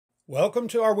Welcome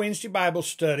to our Wednesday Bible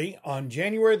study on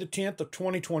January the 10th of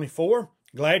 2024.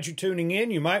 Glad you're tuning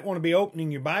in. You might want to be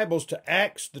opening your Bibles to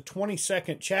Acts, the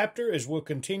 22nd chapter, as we'll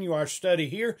continue our study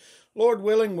here. Lord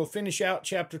willing, we'll finish out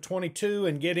chapter 22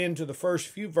 and get into the first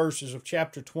few verses of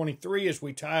chapter 23 as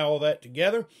we tie all that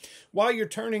together. While you're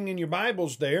turning in your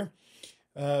Bibles there,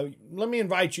 let me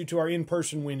invite you to our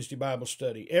in-person Wednesday Bible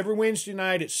study. Every Wednesday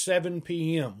night at 7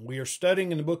 p.m. We are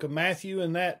studying in the book of Matthew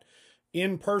in that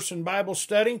in-person Bible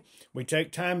study. We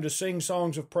take time to sing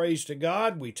songs of praise to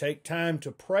God. We take time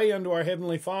to pray unto our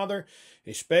Heavenly Father,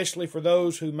 especially for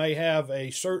those who may have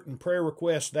a certain prayer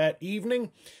request that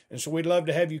evening. And so we'd love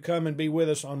to have you come and be with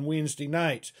us on Wednesday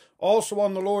nights. Also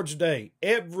on the Lord's Day,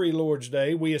 every Lord's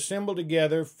Day, we assemble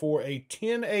together for a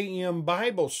 10 a.m.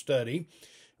 Bible study,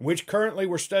 which currently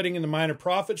we're studying in the Minor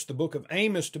Prophets, the book of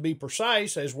Amos to be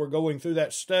precise. As we're going through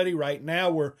that study right now,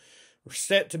 we're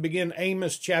set to begin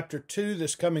Amos chapter 2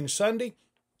 this coming Sunday.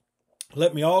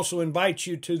 Let me also invite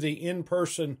you to the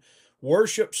in-person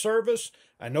worship service.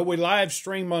 I know we live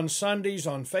stream on Sundays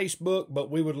on Facebook, but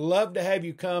we would love to have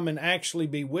you come and actually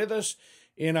be with us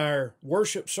in our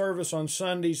worship service on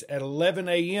Sundays at 11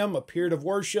 a.m., a period of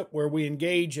worship where we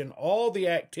engage in all the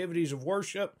activities of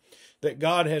worship that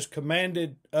God has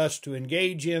commanded us to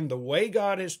engage in, the way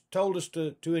God has told us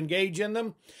to engage in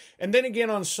them. And then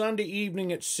again on Sunday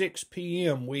evening at 6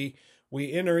 p.m., we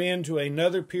enter into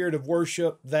another period of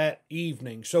worship that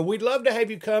evening. So we'd love to have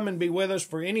you come and be with us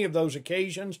for any of those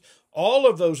occasions, all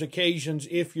of those occasions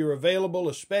if you're available,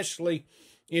 especially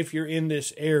if you're in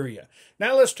this area.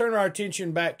 Now let's turn our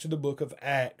attention back to the book of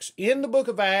Acts. In the book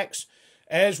of Acts,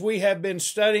 as we have been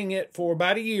studying it for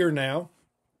about a year now,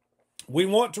 we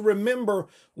want to remember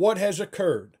what has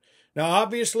occurred. Now,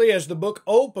 obviously, as the book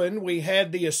opened, we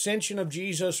had the ascension of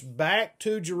Jesus back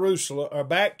to Jerusalem, or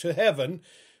back to heaven,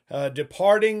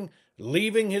 departing,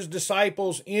 leaving his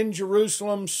disciples in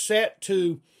Jerusalem, set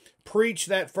to preach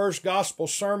that first gospel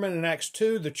sermon in Acts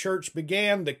 2. The church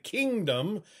began, the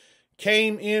kingdom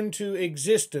came into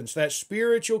existence. That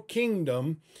spiritual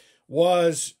kingdom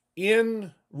was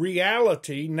in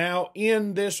reality now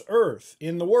in this earth,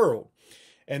 in the world.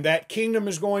 And that kingdom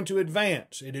is going to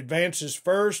advance. It advances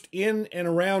first in and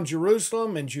around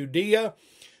Jerusalem and Judea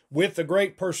with the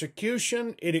great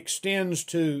persecution. It extends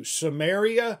to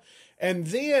Samaria. And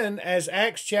then as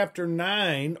Acts chapter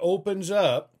 9 opens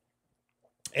up,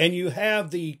 and you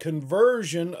have the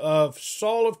conversion of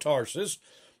Saul of Tarsus,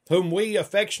 whom we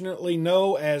affectionately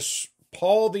know as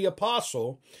Paul the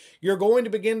Apostle, you're going to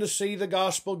begin to see the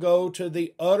gospel go to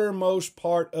the uttermost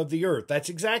part of the earth. That's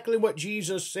exactly what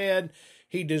Jesus said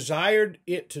he desired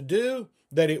it to do,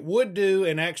 that it would do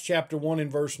in Acts chapter 1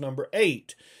 and verse number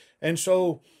 8. And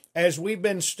so, as we've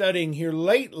been studying here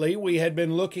lately, we had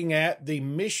been looking at the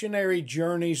missionary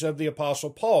journeys of the Apostle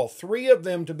Paul, 3 of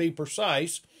them to be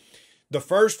precise. The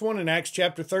first one in Acts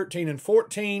chapter 13 and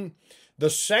 14. The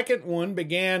second one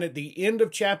began at the end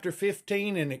of chapter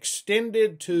 15 and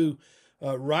extended to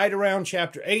right around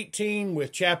chapter 18.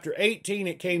 With chapter 18,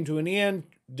 it came to an end.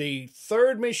 The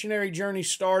third missionary journey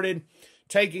started,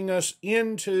 taking us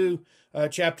into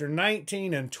chapter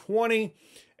 19 and 20,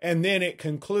 and then it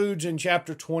concludes in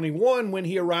chapter 21 when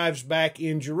he arrives back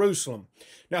in Jerusalem.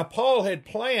 Now, Paul had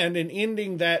planned in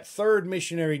ending that third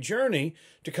missionary journey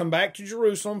to come back to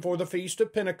Jerusalem for the Feast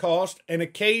of Pentecost, an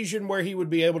occasion where he would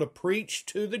be able to preach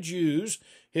to the Jews,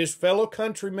 his fellow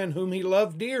countrymen whom he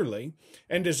loved dearly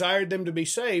and desired them to be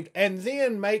saved, and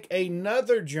then make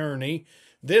another journey,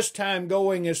 this time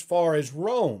going as far as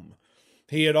Rome.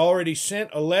 He had already sent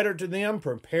a letter to them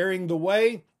preparing the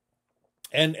way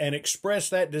and expressed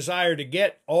that desire to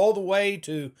get all the way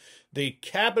to the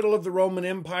capital of the Roman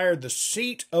Empire, the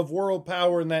seat of world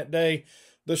power in that day,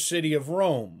 the city of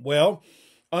Rome. Well,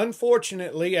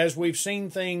 unfortunately, as we've seen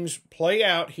things play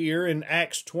out here in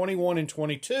Acts 21 and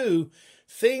 22,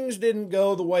 things didn't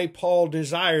go the way Paul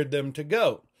desired them to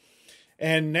go.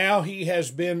 And now he has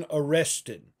been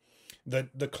arrested.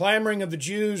 The clamoring of the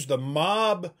Jews, the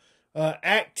mob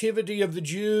activity of the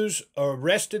Jews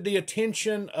arrested the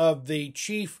attention of the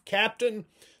chief captain,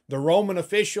 the Roman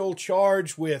official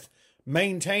charged with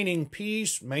maintaining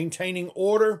peace, maintaining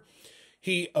order.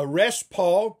 He arrests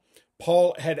Paul.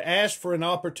 Paul had asked for an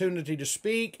opportunity to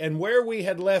speak, and where we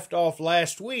had left off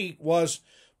last week was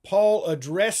Paul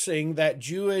addressing that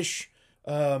Jewish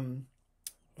mob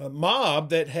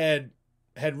that had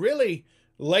really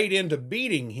laid into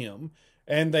beating him.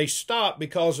 And they stopped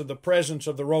because of the presence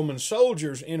of the Roman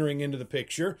soldiers entering into the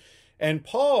picture. And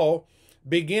Paul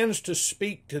begins to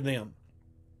speak to them.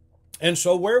 And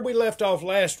so where we left off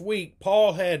last week,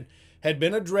 Paul had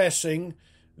been addressing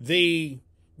the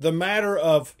matter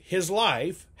of his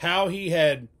life, how he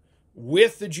had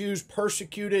with the Jews,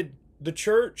 persecuted the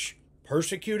church,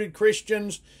 persecuted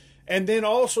Christians, and then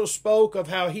also spoke of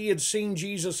how he had seen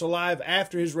Jesus alive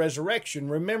after his resurrection.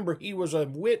 Remember, he was a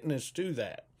witness to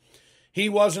that. He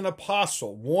was an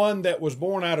apostle, one that was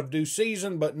born out of due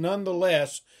season, but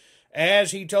nonetheless,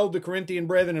 as he told the Corinthian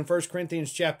brethren in 1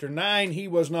 Corinthians chapter 9, he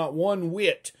was not one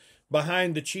whit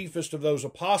behind the chiefest of those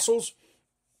apostles,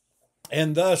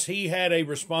 and thus he had a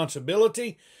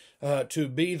responsibility to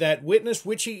be that witness,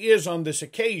 which he is on this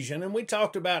occasion. And we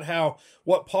talked about how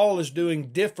what Paul is doing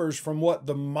differs from what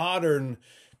the modern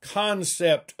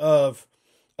concept of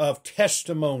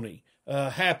testimony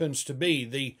happens to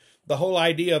be. The whole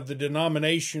idea of the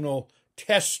denominational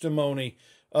testimony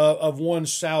of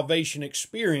one's salvation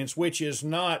experience, which is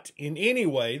not in any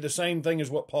way the same thing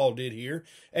as what Paul did here,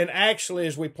 and actually,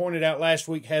 as we pointed out last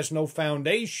week, has no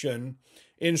foundation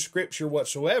in Scripture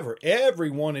whatsoever.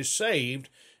 Everyone is saved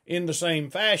in the same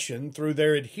fashion through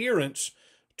their adherence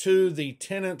to the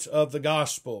tenets of the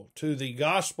gospel, to the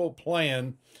gospel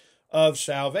plan of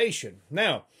salvation.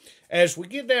 Now, as we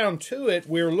get down to it,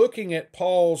 we're looking at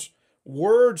Paul's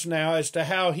words now as to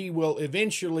how he will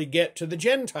eventually get to the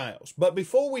Gentiles. But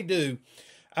before we do,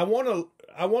 I want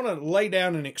to lay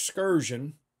down an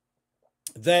excursion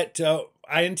that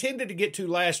I intended to get to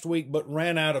last week but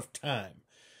ran out of time.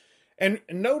 And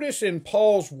notice in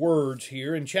Paul's words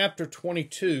here in chapter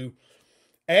 22,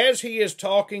 as he is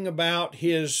talking about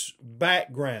his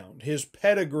background, his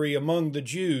pedigree among the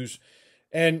Jews,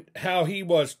 and how he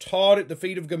was taught at the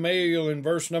feet of Gamaliel in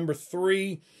verse number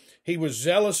 3, he was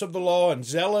zealous of the law and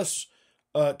zealous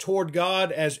toward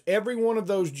God, as every one of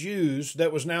those Jews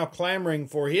that was now clamoring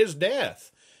for his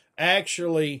death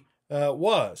actually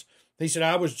was. He said,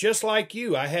 I was just like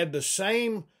you. I had the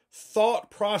same thought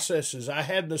processes. I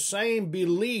had the same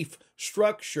belief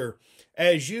structure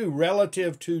as you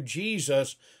relative to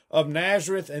Jesus of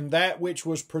Nazareth and that which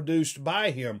was produced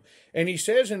by him. And he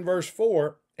says in verse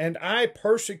 4, and I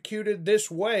persecuted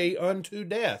this way unto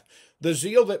death. The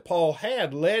zeal that Paul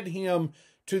had led him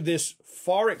to this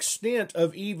far extent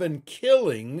of even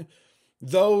killing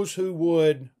those who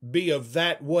would be of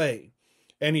that way.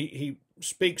 And he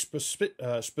speaks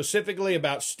specifically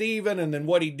about Stephen and then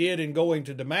what he did in going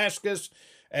to Damascus,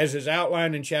 as is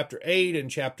outlined in chapter 8 and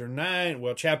chapter 9,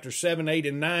 well, chapter 7, 8,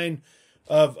 and 9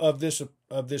 of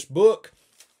this book.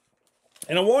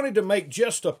 And I wanted to make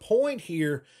just a point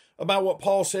here about what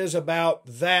Paul says about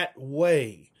that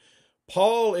way.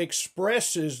 Paul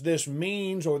expresses this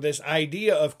means or this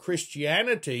idea of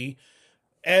Christianity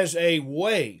as a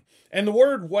way. And the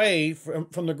word way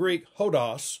from the Greek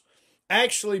hodos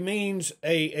actually means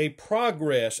a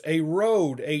progress, a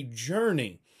road, a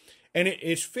journey. And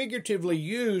it's figuratively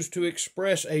used to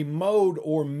express a mode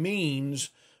or means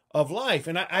of life.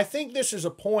 And I think this is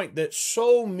a point that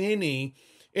so many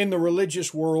in the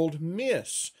religious world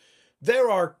miss. There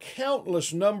are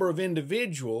countless number of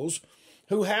individuals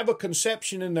who have a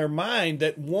conception in their mind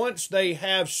that once they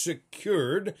have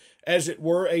secured, as it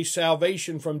were, a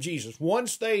salvation from Jesus,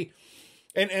 once they,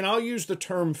 and I'll use the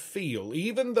term feel,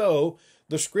 even though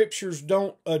the Scriptures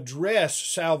don't address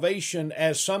salvation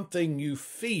as something you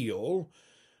feel,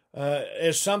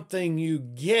 as something you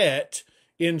get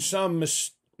in some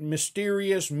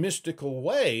mysterious, mystical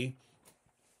way,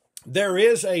 there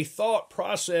is a thought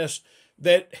process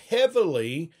that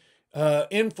heavily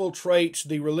infiltrates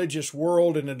the religious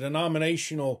world in a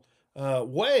denominational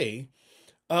way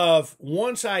of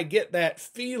once I get that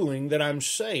feeling that I'm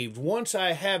saved, once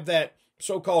I have that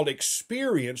so-called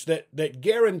experience that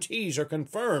guarantees or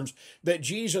confirms that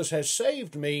Jesus has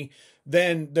saved me,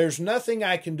 then there's nothing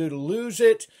I can do to lose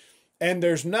it, and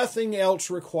there's nothing else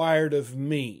required of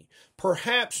me.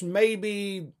 Perhaps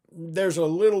maybe there's a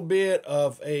little bit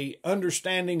of a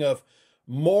understanding of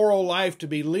moral life to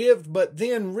be lived, but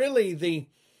then really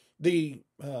the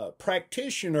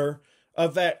practitioner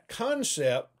of that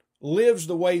concept lives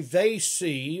the way they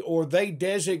see or they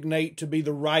designate to be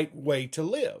the right way to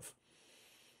live.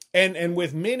 And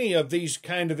with many of these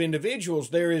kind of individuals,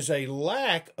 there is a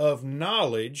lack of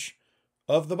knowledge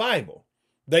of the Bible.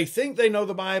 They think they know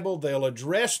the Bible. They'll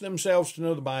address themselves to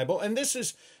know the Bible. And this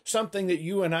is something that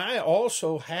you and I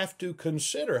also have to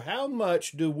consider. How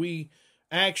much do we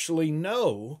actually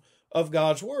know of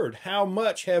God's Word? How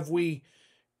much have we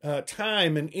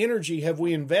time and energy have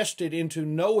we invested into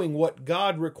knowing what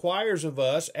God requires of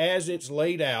us as it's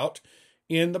laid out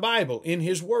in the Bible, in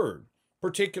His Word,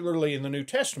 particularly in the New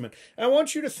Testament? And I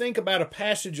want you to think about a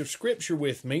passage of Scripture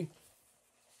with me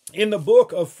in the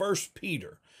book of 1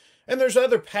 Peter. And there's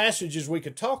other passages we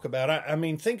could talk about. I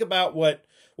mean, think about what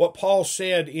Paul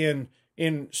said in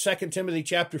in 2 Timothy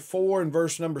chapter 4 and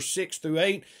verse number 6 through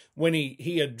 8, when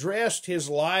he addressed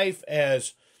his life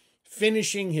as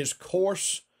finishing his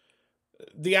course.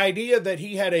 The idea that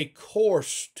he had a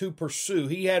course to pursue,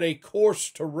 he had a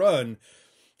course to run,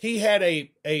 he had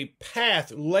a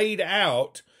path laid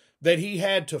out that he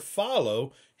had to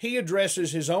follow. He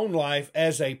addresses his own life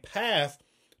as a path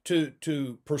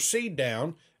to proceed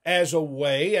down, as a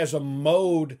way, as a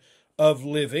mode of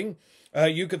living.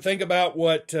 You could think about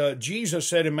what Jesus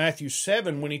said in Matthew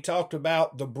 7 when he talked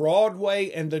about the broad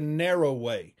way and the narrow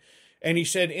way. And he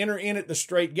said, enter in at the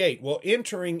straight gate. Well,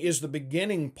 entering is the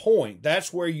beginning point.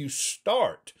 That's where you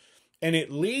start. And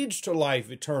it leads to life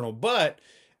eternal. But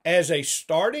as a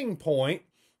starting point,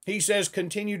 he says,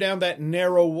 continue down that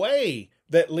narrow way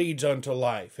that leads unto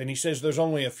life. And he says there's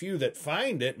only a few that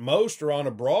find it. Most are on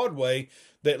a broad way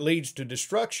that leads to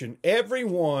destruction.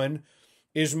 Everyone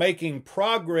is making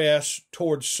progress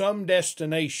towards some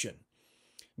destination.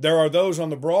 There are those on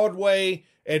the broad way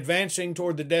advancing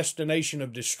toward the destination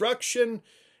of destruction,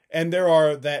 and there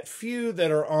are that few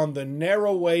that are on the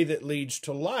narrow way that leads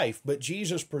to life. But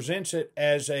Jesus presents it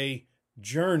as a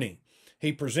journey.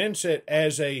 He presents it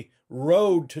as a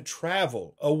road to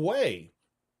travel, a way.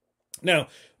 Now,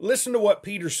 listen to what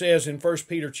Peter says in 1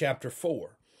 Peter chapter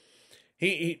 4.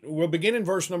 We'll begin in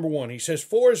verse number 1. He says,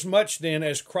 for as much then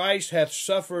as Christ hath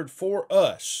suffered for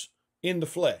us in the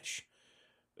flesh.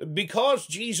 Because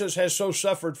Jesus has so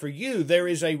suffered for you, there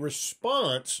is a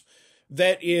response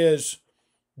that is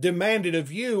demanded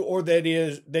of you, or that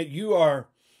you are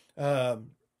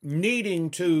needing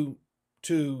to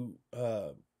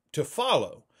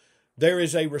follow. There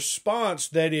is a response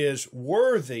that is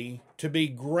worthy to be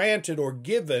granted or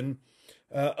given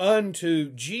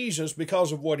unto Jesus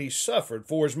because of what he suffered.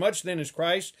 For as much then as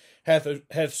Christ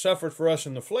hath suffered for us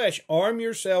in the flesh, arm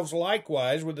yourselves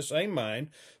likewise with the same mind,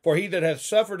 for he that hath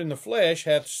suffered in the flesh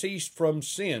hath ceased from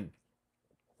sin,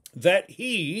 that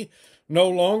he no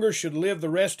longer should live the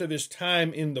rest of his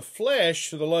time in the flesh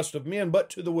to the lust of men, but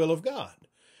to the will of God.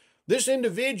 This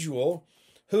individual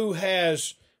who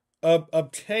has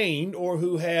obtained, or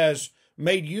who has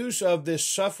made use of this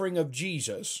suffering of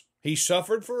Jesus, he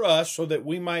suffered for us so that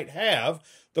we might have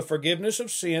the forgiveness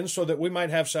of sins, so that we might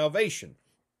have salvation.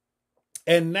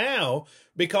 And now,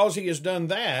 because he has done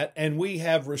that, and we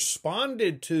have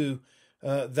responded to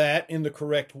that in the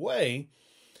correct way,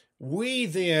 we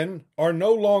then are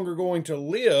no longer going to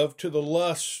live to the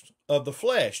lust of the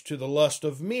flesh, to the lust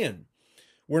of men.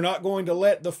 We're not going to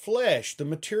let the flesh, the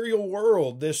material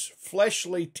world, this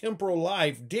fleshly temporal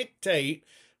life dictate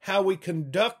how we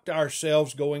conduct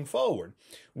ourselves going forward.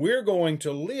 We're going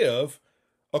to live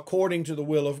according to the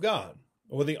will of God.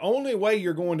 Well, the only way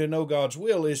you're going to know God's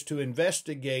will is to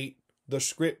investigate the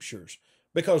Scriptures,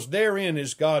 because therein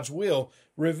is God's will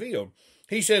revealed.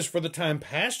 He says, for the time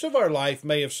past of our life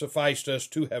may have sufficed us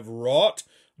to have wrought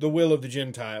the will of the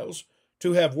Gentiles,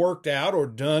 to have worked out or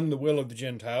done the will of the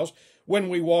Gentiles, when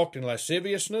we walked in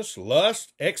lasciviousness,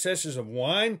 lust, excesses of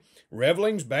wine,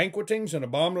 revelings, banquetings, and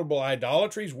abominable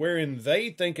idolatries, wherein they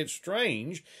think it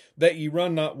strange that ye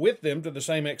run not with them to the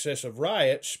same excess of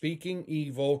riot, speaking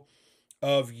evil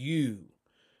of you.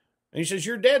 And he says,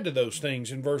 you're dead to those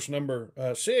things in verse number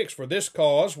 6. For this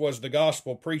cause was the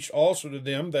gospel preached also to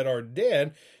them that are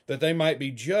dead, that they might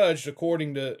be judged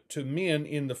according to men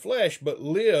in the flesh, but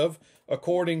live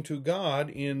according to God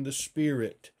in the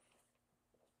Spirit.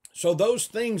 So those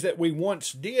things that we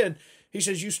once did, he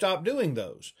says, you stop doing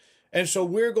those. And so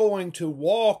we're going to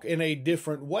walk in a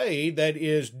different way that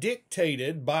is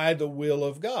dictated by the will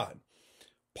of God.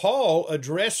 Paul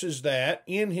addresses that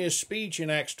in his speech in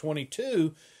Acts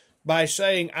 22 by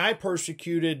saying, I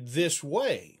persecuted this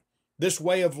way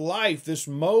of life, this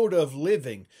mode of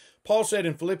living. Paul said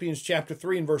in Philippians chapter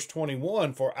 3 and verse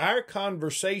 21, for our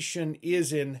conversation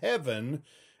is in heaven.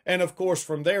 And of course,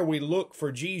 from there we look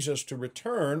for Jesus to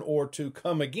return or to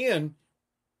come again,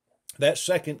 that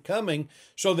second coming,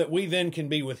 so that we then can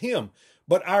be with him.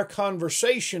 But our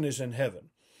conversation is in heaven.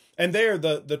 And there,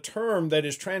 the term that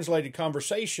is translated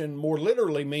conversation more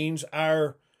literally means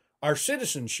our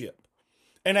citizenship.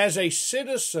 And as a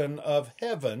citizen of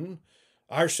heaven,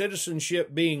 our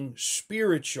citizenship being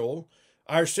spiritual,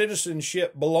 our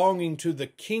citizenship belonging to the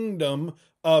kingdom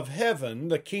of heaven,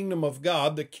 the kingdom of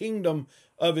God, the kingdom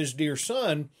of his dear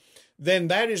Son, then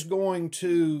that is going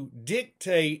to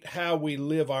dictate how we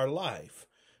live our life.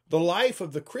 The life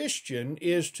of the Christian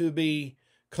is to be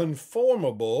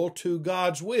conformable to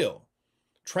God's will,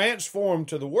 transformed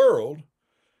to the world,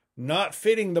 not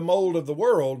fitting the mold of the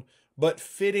world, but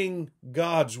fitting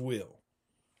God's will.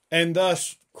 And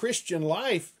thus, Christian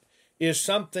life is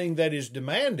something that is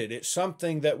demanded. It's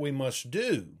something that we must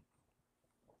do.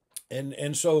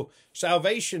 And so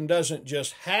salvation doesn't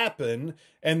just happen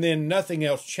and then nothing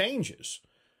else changes.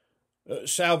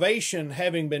 Salvation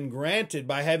having been granted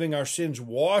by having our sins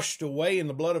washed away in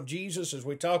the blood of Jesus, as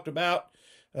we talked about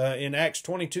in Acts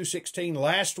 22:16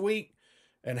 last week,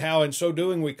 and how in so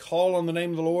doing we call on the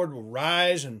name of the Lord, will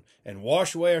rise and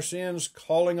wash away our sins,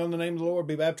 calling on the name of the Lord,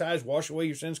 be baptized, wash away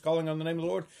your sins, calling on the name of the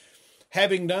Lord.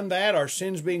 Having done that, our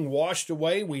sins being washed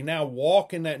away, we now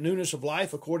walk in that newness of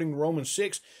life according to Romans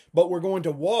 6, but we're going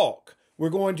to walk. We're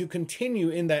going to continue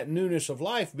in that newness of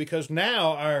life because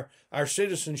now our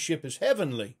citizenship is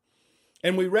heavenly.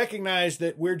 And we recognize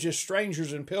that we're just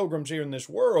strangers and pilgrims here in this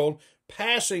world,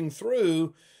 passing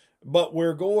through, but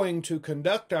we're going to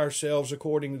conduct ourselves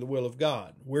according to the will of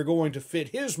God. We're going to fit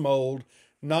His mold,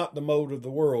 not the mold of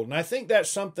the world. And I think that's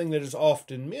something that is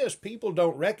often missed. People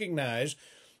don't recognize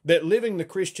that living the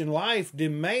Christian life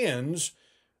demands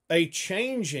a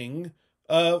changing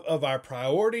of our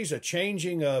priorities, a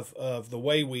changing of the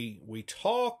way we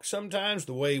talk sometimes,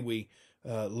 the way we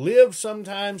live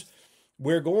sometimes.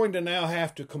 We're going to now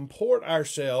have to comport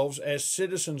ourselves as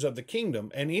citizens of the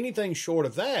kingdom. And anything short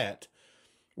of that,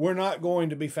 we're not going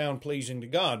to be found pleasing to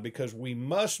God because we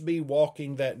must be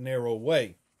walking that narrow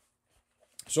way.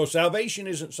 So salvation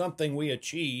isn't something we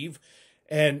achieve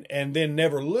and then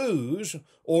never lose,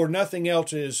 or nothing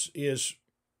else is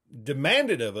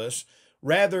demanded of us.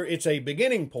 Rather, it's a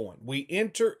beginning point. We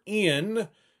enter in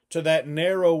to that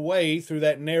narrow way through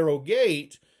that narrow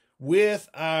gate with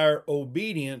our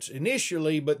obedience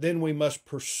initially, but then we must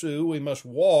pursue, we must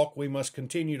walk, we must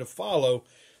continue to follow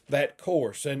that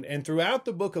course. And throughout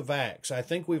the book of Acts, I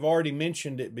think we've already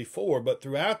mentioned it before, but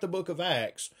throughout the book of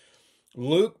Acts,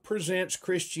 Luke presents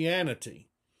Christianity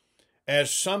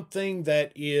as something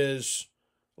that is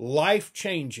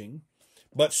life-changing,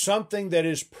 but something that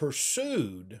is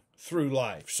pursued through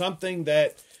life, something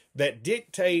that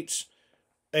dictates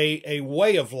a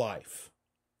way of life,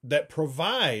 that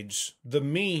provides the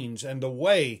means and the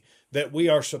way that we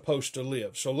are supposed to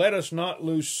live. So let us not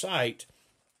lose sight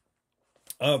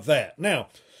of that. Now,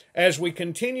 as we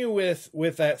continue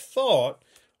with that thought,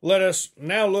 let us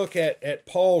now look at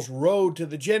Paul's road to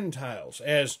the Gentiles.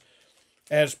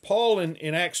 As Paul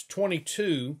in Acts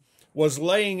 22 was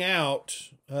laying out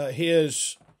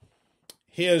his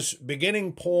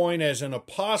beginning point as an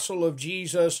apostle of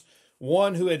Jesus,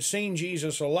 one who had seen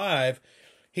Jesus alive,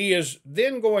 he is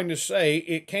then going to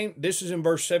say, this is in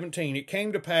verse 17, it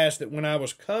came to pass that when I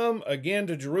was come again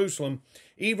to Jerusalem,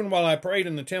 even while I prayed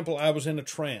in the temple, I was in a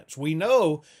trance. We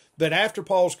know that after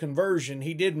Paul's conversion,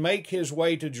 he did make his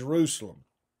way to Jerusalem.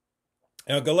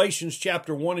 Now, Galatians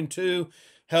chapter 1 and 2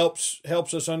 helps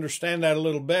us understand that a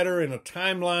little better in a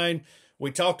timeline.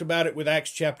 We talked about it with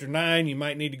Acts chapter 9. You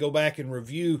might need to go back and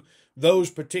review those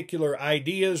particular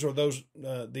ideas or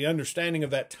the understanding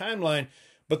of that timeline.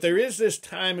 But there is this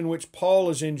time in which Paul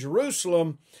is in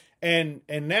Jerusalem, and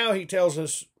now he tells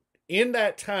us in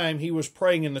that time he was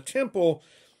praying in the temple,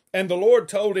 and the Lord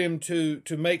told him to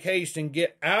make haste and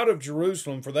get out of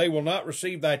Jerusalem, for they will not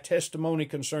receive thy testimony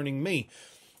concerning me.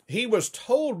 He was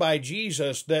told by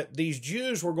Jesus that these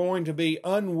Jews were going to be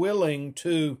unwilling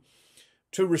to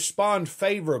respond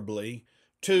favorably,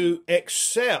 to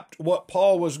accept what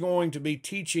Paul was going to be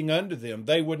teaching unto them.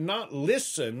 They would not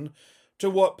listen to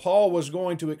what Paul was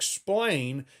going to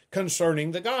explain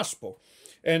concerning the gospel.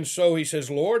 And so he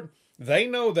says, Lord, they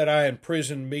know that I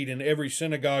imprisoned meat in every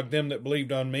synagogue them that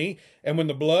believed on me. And when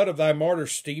the blood of thy martyr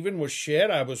Stephen was shed,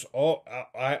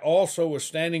 I also was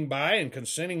standing by and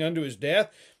consenting unto his death,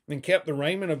 and kept the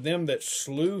raiment of them that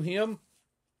slew him.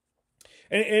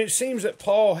 And it seems that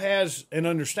Paul has an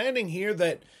understanding here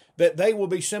that they will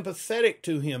be sympathetic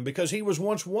to him because he was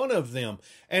once one of them.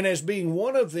 And as being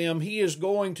one of them, he is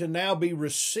going to now be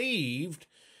received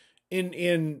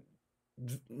in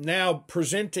now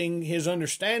presenting his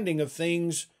understanding of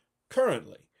things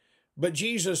currently. But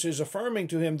Jesus is affirming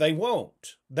to him they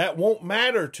won't. That won't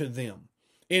matter to them.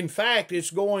 In fact,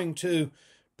 it's going to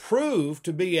prove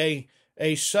to be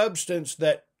a substance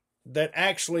that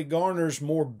actually garners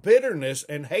more bitterness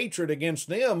and hatred against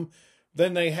them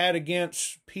than they had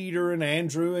against Peter and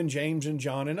Andrew and James and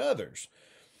John and others.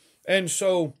 And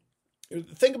so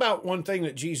think about one thing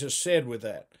that Jesus said with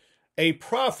that. A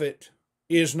prophet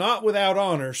is not without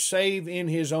honor save in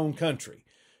his own country.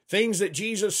 Things that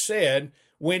Jesus said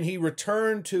when he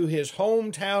returned to his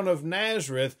hometown of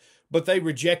Nazareth, but they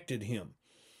rejected him.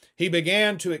 He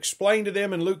began to explain to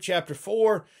them in Luke chapter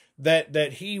 4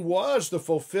 that he was the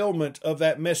fulfillment of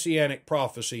that messianic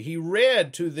prophecy. He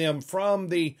read to them from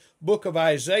the book of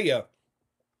Isaiah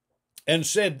and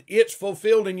said, it's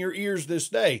fulfilled in your ears this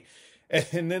day.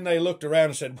 And then they looked around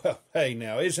and said, well, hey,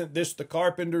 now, isn't this the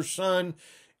carpenter's son?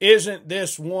 Isn't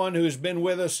this one who has been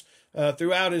with us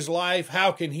throughout his life?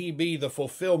 How can he be the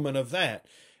fulfillment of that?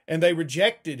 And they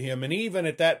rejected him. And even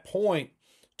at that point,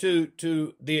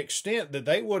 to the extent that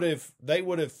they would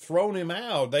have thrown him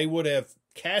out, they would have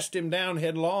cast him down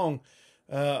headlong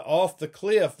off the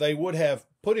cliff. They would have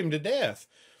put him to death.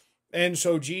 And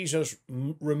so Jesus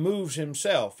removes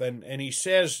himself, and he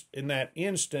says in that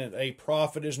instant, a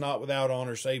prophet is not without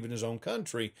honor save in his own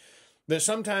country, that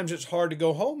sometimes it's hard to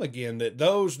go home again, that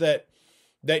those that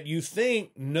you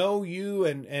think know you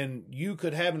and you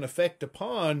could have an effect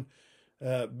upon,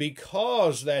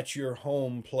 because that's your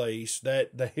home place,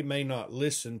 that they may not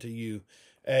listen to you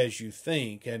as you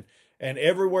think. And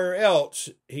everywhere else,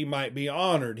 he might be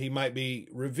honored, he might be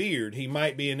revered, he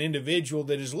might be an individual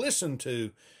that is listened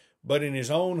to, but in his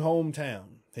own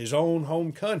hometown, his own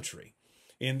home country,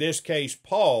 in this case,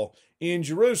 Paul, in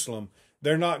Jerusalem,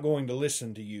 they're not going to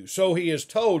listen to you. So he is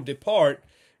told, depart,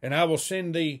 and I will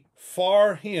send thee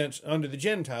far hence unto the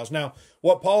Gentiles. Now,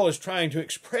 what Paul is trying to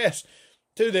express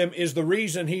to them is the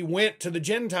reason he went to the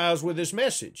Gentiles with this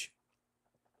message.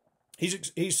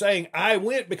 He's saying, I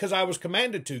went because I was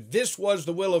commanded to. This was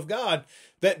the will of God,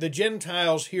 that the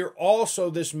Gentiles hear also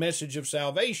this message of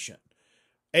salvation.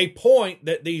 A point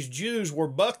that these Jews were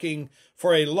bucking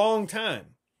for a long time.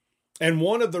 And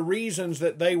one of the reasons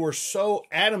that they were so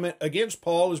adamant against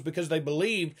Paul is because they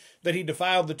believed that he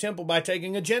defiled the temple by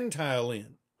taking a Gentile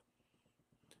in.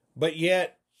 But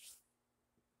yet,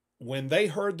 when they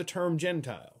heard the term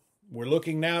Gentile, we're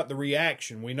looking now at the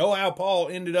reaction. We know how Paul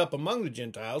ended up among the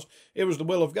Gentiles. It was the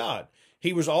will of God.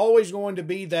 He was always going to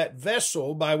be that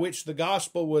vessel by which the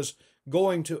gospel was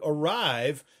going to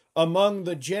arrive among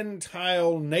the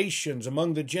Gentile nations,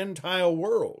 among the Gentile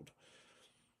world.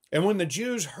 And when the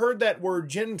Jews heard that word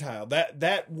Gentile,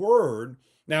 that word,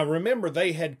 now remember,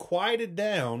 they had quieted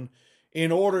down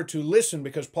in order to listen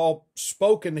because Paul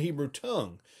spoke in the Hebrew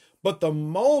tongue. But the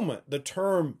moment the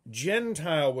term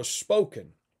Gentile was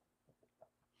spoken,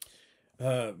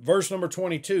 verse number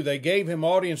 22, they gave him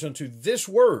audience unto this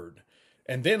word,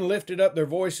 and then lifted up their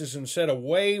voices and said,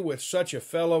 away with such a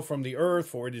fellow from the earth,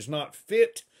 for it is not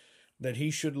fit that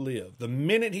he should live. The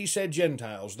minute he said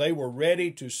Gentiles, they were ready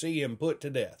to see him put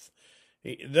to death.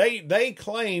 They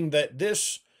claimed that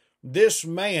this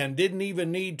man didn't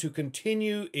even need to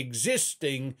continue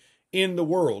existing in the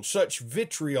world. Such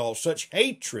vitriol, such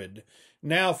hatred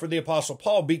now for the Apostle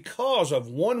Paul because of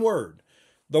one word,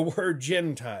 the word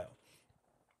Gentile.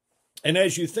 And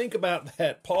as you think about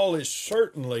that, Paul is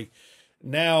certainly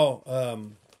now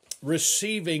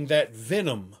receiving that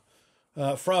venom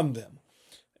from them.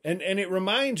 And it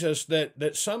reminds us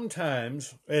that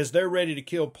sometimes, as they're ready to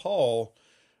kill Paul,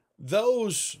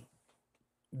 those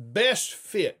best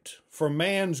fit for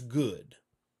man's good,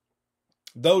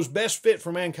 those best fit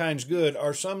for mankind's good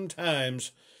are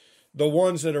sometimes the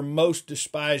ones that are most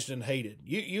despised and hated.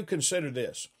 You consider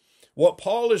this. What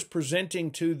Paul is presenting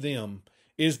to them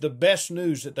is the best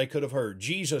news that they could have heard.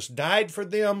 Jesus died for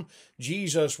them.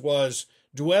 Jesus was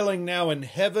dwelling now in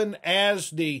heaven as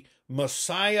the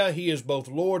Messiah. He is both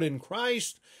Lord and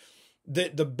Christ.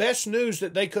 The best news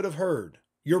that they could have heard.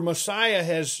 Your Messiah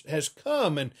has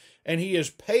come and he has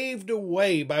paved a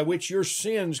way by which your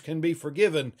sins can be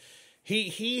forgiven.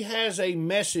 He has a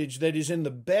message that is in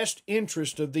the best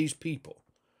interest of these people.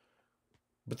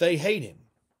 But they hate him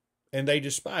and they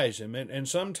despise him. And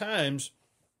sometimes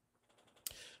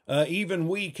even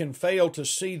we can fail to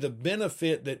see the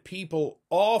benefit that people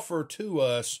offer to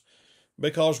us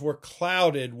because we're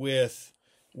clouded with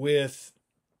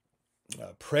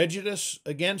prejudice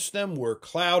against them. We're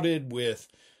clouded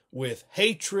with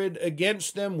hatred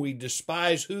against them. We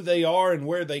despise who they are and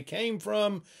where they came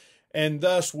from, and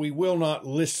thus we will not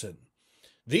listen.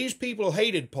 These people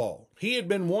hated Paul. He had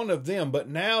been one of them, but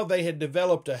now they had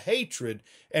developed a hatred,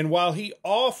 and while he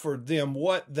offered them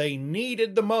what they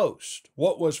needed the most,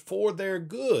 what was for their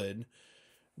good,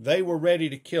 they were ready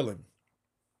to kill him.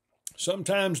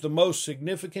 Sometimes the most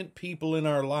significant people in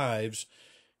our lives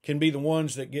can be the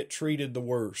ones that get treated the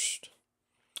worst.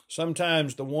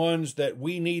 Sometimes the ones that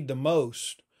we need the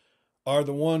most are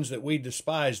the ones that we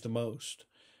despise the most.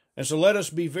 And so let us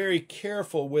be very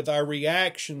careful with our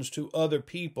reactions to other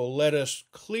people. Let us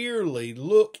clearly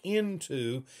look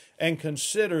into and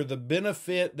consider the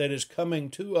benefit that is coming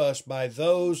to us by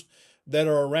those that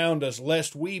are around us,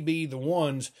 lest we be the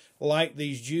ones like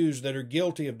these Jews that are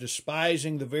guilty of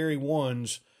despising the very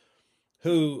ones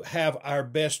who have our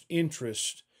best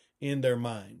interest in their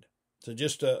mind. So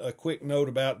just a quick note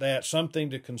about that, something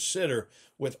to consider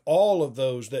with all of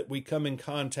those that we come in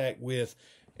contact with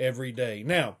every day.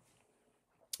 Now,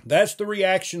 That's the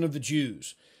reaction of the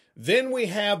Jews. Then we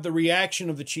have the reaction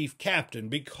of the chief captain,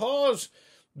 because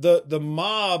the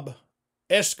mob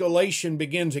escalation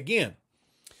begins again.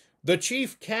 The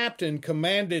chief captain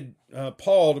commanded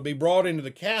Paul to be brought into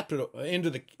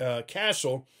the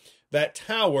castle, that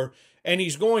tower, and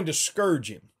he's going to scourge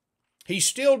him. He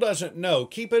still doesn't know.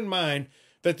 Keep in mind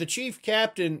that the chief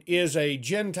captain is a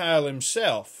Gentile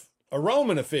himself, a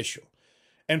Roman official.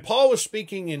 And Paul was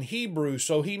speaking in Hebrew,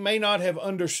 so he may not have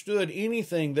understood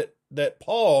anything that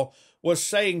Paul was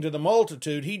saying to the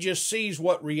multitude. He just sees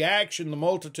what reaction the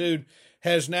multitude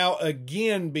has now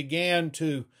again began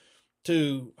to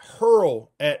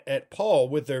hurl at Paul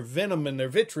with their venom and their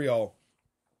vitriol.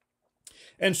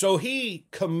 And so he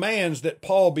commands that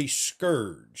Paul be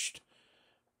scourged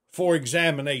for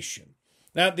examination.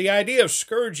 Now, the idea of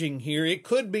scourging here, it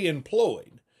could be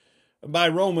employed by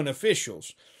Roman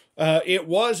officials. It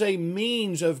was a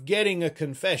means of getting a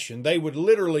confession. They would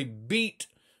literally beat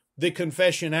the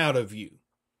confession out of you.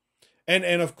 And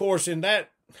of course, in that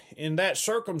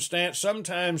circumstance,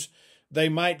 sometimes they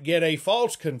might get a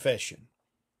false confession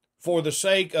for the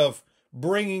sake of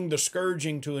bringing the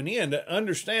scourging to an end.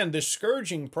 Understand, this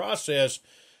scourging process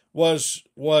was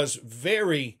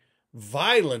very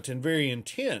violent and very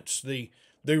intense. The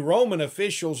Roman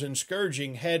officials in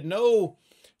scourging had no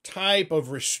type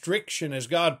of restriction as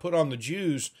God put on the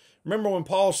Jews. Remember when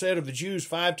Paul said of the Jews,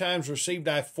 5 times received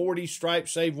I 40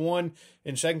 stripes save one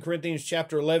in 2 Corinthians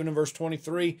chapter 11 and verse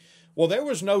 23? Well, there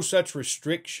was no such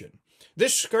restriction.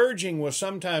 This scourging was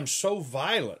sometimes so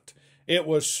violent, it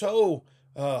was so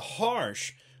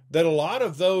harsh, that a lot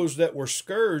of those that were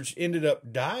scourged ended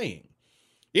up dying.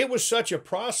 It was such a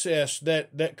process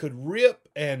that could rip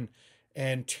and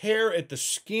tear at the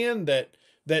skin, that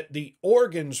the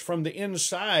organs from the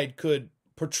inside could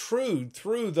protrude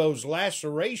through those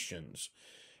lacerations.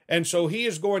 And so he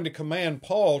is going to command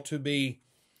Paul to be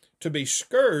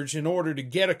scourged in order to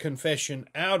get a confession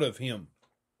out of him.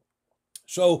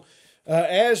 So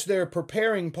as they're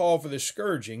preparing Paul for the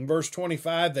scourging, verse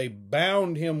 25, they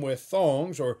bound him with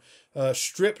thongs, or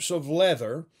strips of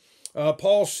leather.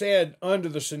 Paul said unto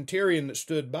the centurion that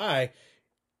stood by,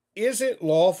 "Is it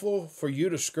lawful for you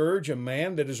to scourge a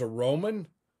man that is a Roman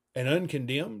and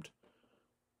uncondemned?"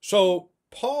 So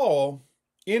Paul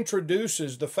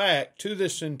introduces the fact to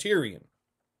this centurion.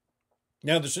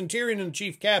 Now, the centurion and the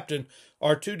chief captain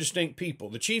are two distinct people.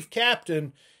 The chief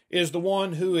captain is the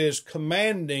one who is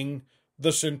commanding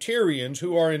the centurions,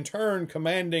 who are in turn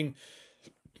commanding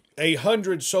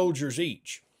 100 soldiers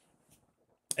each.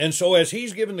 And so as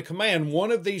he's given the command,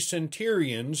 one of these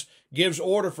centurions gives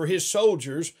order for his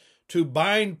soldiers to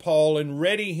bind Paul and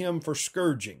ready him for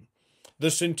scourging.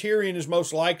 The centurion is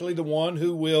most likely the one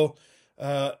who will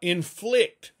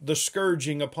inflict the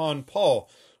scourging upon Paul.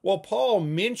 Well, Paul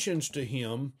mentions to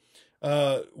him,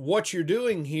 what you're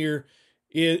doing here,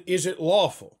 is it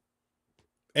lawful?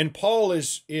 And Paul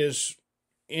is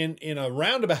in a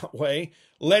roundabout way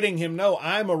letting him know,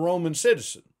 I'm a Roman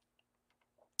citizen.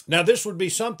 Now, this would be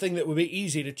something that would be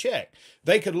easy to check.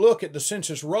 They could look at the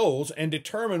census rolls and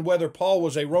determine whether Paul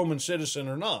was a Roman citizen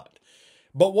or not.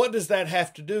 But what does that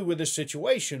have to do with this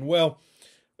situation? Well,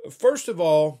 first of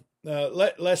all,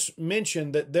 let's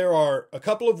mention that there are a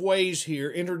couple of ways here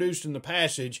introduced in the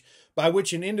passage by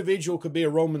which an individual could be a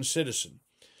Roman citizen.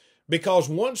 Because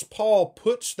once Paul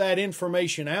puts that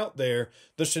information out there,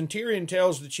 the centurion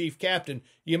tells the chief captain,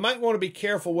 you might want to be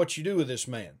careful what you do with this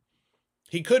man.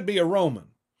 He could be a Roman.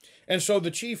 And so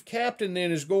the chief captain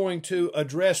then is going to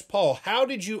address Paul. How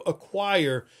did you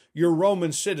acquire your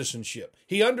Roman citizenship?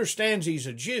 He understands he's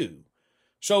a Jew,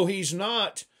 so he's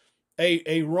not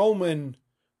a Roman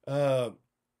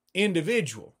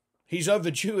individual. He's of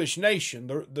the Jewish nation.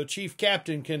 The chief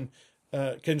captain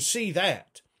can see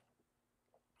that.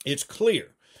 It's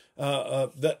clear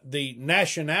that the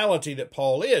nationality that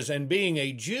Paul is, and being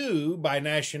a Jew by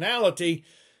nationality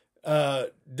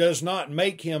does not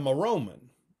make him a Roman.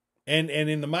 And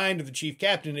in the mind of the chief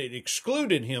captain, it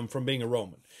excluded him from being a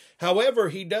Roman. However,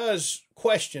 he does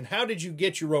question, how did you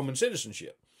get your Roman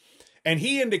citizenship? And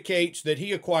he indicates that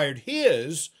he acquired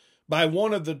his by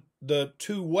one of the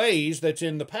two ways that's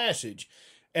in the passage,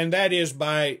 and that is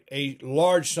by a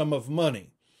large sum of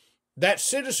money. That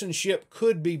citizenship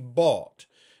could be bought.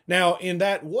 Now, in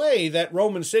that way, that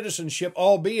Roman citizenship,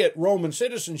 albeit Roman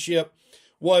citizenship,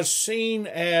 was seen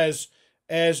as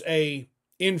a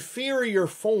inferior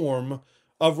form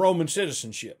of Roman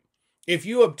citizenship. If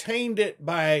you obtained it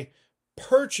by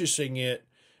purchasing it,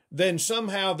 then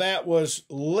somehow that was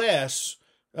less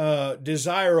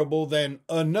desirable than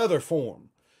another form.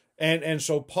 And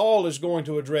so Paul is going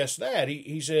to address that.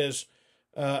 He says,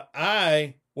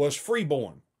 I was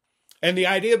freeborn. And the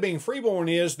idea of being freeborn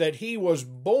is that he was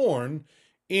born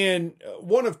in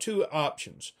one of two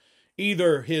options.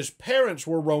 Either his parents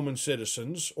were Roman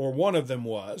citizens, or one of them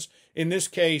was. In this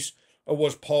case,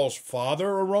 was Paul's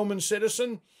father a Roman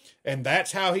citizen, and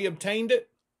that's how he obtained it?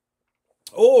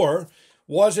 Or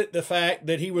was it the fact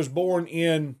that he was born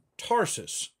in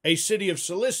Tarsus, a city of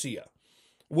Cilicia,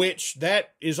 which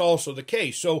that is also the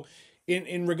case. So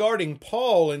in regarding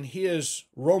Paul and his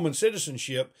Roman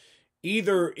citizenship,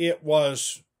 either it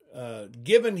was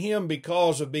given him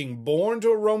because of being born to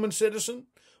a Roman citizen,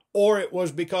 or it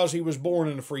was because he was born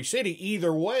in a free city.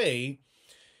 Either way,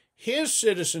 his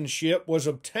citizenship was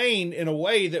obtained in a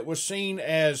way that was seen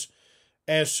as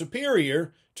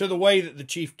superior to the way that the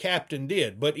chief captain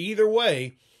did. But either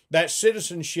way, that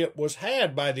citizenship was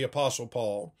had by the Apostle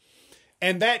Paul,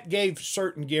 and that gave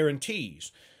certain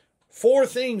guarantees. 4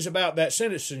 things about that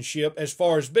citizenship as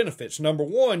far as benefits. Number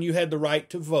 1, you had the right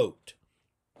to vote.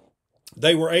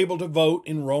 They were able to vote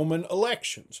in Roman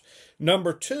elections.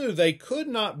 Number 2, they could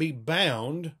not be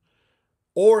bound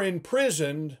or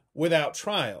imprisoned without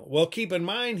trial. Well, keep in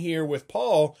mind here with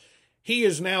Paul, he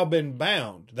has now been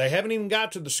bound. They haven't even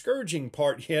got to the scourging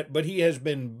part yet, but he has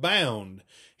been bound.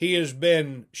 He has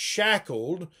been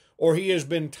shackled, or he has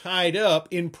been tied up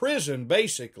in prison,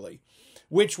 basically,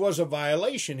 which was a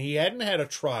violation. He hadn't had a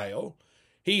trial.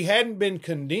 He hadn't been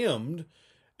condemned.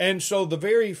 And so the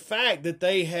very fact that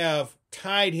they have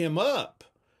tied him up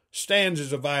stands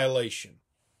as a violation.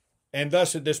 And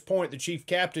thus, at this point, the chief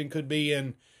captain could be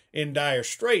in dire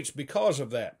straits because of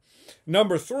that.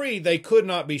 Number 3, they could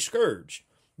not be scourged.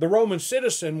 The Roman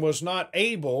citizen was not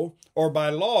able, or by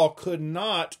law, could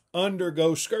not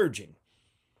undergo scourging.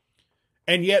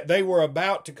 And yet they were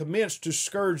about to commence to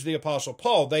scourge the Apostle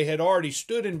Paul. They had already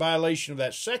stood in violation of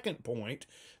that second point.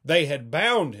 They had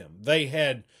bound him. They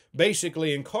had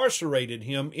basically incarcerated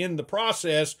him in the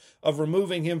process of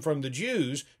removing him from the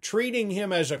Jews, treating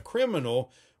him as a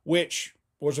criminal, which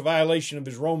was a violation of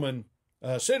his Roman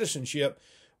citizenship.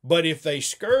 But if they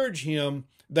scourge him,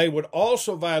 they would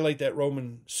also violate that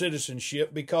Roman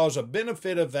citizenship, because a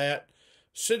benefit of that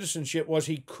citizenship was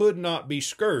he could not be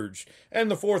scourged. And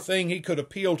the 4th thing, he could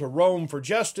appeal to Rome for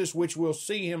justice, which we'll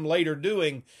see him later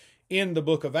doing in the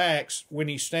book of Acts when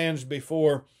he stands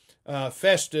before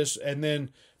Festus and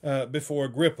then before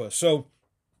Agrippa. So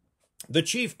the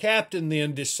chief captain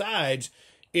then decides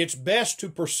it's best to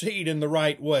proceed in the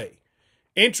right way.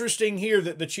 Interesting here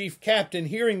that the chief captain,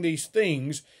 hearing these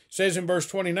things, says in verse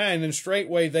 29, "Then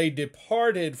straightway they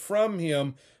departed from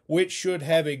him which should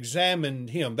have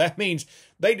examined him." That means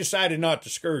they decided not to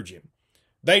scourge him.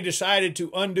 They decided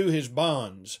to undo his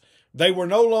bonds. They were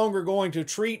no longer going to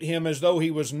treat him as though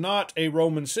he was not a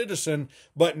Roman citizen,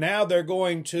 but now they're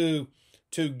going to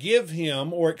give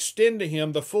him or extend to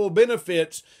him the full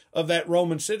benefits of that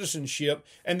Roman citizenship,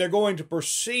 and they're going to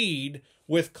proceed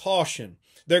with caution.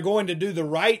 They're going to do the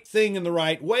right thing in the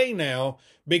right way now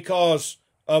because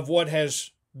of what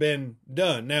has been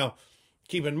done. Now,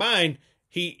 keep in mind,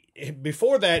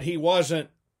 before that, he wasn't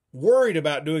worried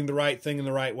about doing the right thing in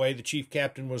the right way. The chief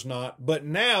captain was not, but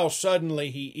now suddenly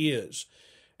he is.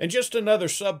 And just another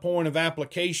subpoint of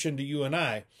application to you and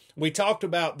I. We talked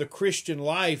about the Christian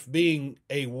life being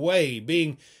a way,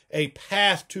 being a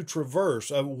path to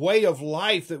traverse, a way of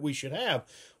life that we should have.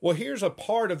 Well, here's a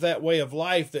part of that way of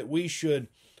life that we should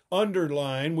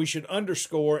underline, we should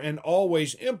underscore, and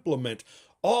always implement.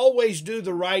 Always do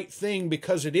the right thing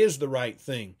because it is the right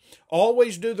thing.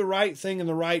 Always do the right thing in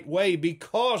the right way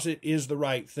because it is the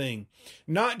right thing.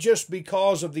 Not just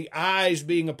because of the eyes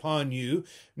being upon you,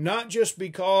 not just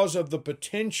because of the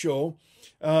potential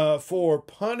for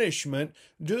punishment.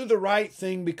 Do the right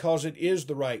thing because it is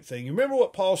the right thing. You remember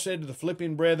what Paul said to the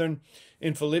Philippian brethren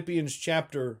in Philippians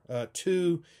chapter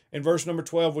 2 and verse number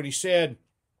 12 when he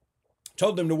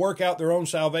told them to work out their own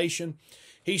salvation.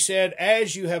 He said,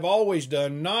 "As you have always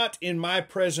done, not in my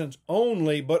presence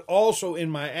only, but also in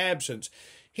my absence."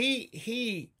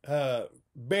 He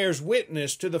bears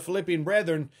witness to the Philippian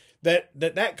brethren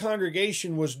that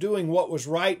congregation was doing what was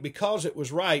right because it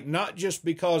was right, not just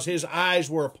because his eyes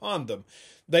were upon them.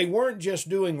 They weren't just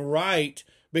doing right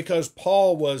because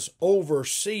Paul was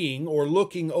overseeing or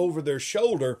looking over their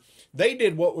shoulder. They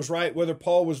did what was right whether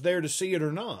Paul was there to see it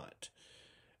or not.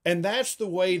 And that's the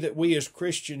way that we as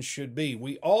Christians should be.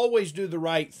 We always do the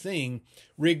right thing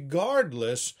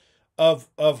regardless of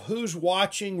who's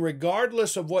watching,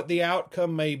 regardless of what the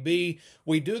outcome may be.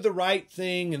 We do the right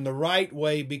thing in the right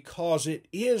way because it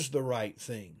is the right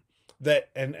thing.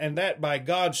 And that by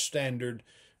God's standard,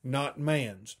 not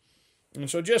man's. And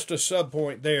so just a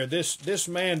subpoint there. This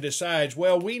man decides,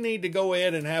 well, we need to go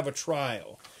ahead and have a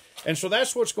trial. And so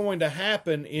that's what's going to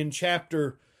happen in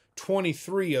chapter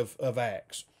 23 of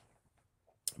Acts.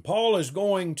 Paul is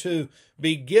going to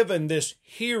be given this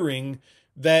hearing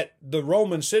that the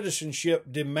Roman citizenship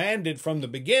demanded from the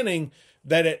beginning,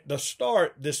 that at the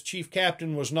start this chief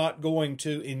captain was not going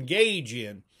to engage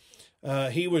in.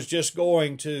 He was just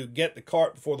going to get the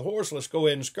cart before the horse. Let's go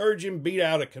ahead and scourge him, beat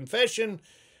out a confession,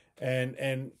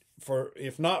 and for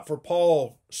if not for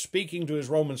Paul speaking to his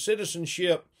Roman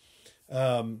citizenship,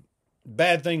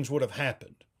 bad things would have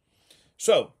happened.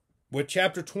 So, with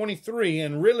chapter 23,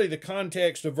 and really the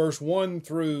context of verse 1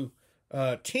 through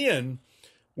 10,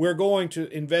 we're going to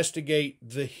investigate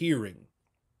the hearing.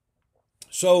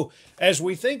 So, as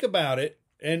we think about it,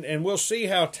 and we'll see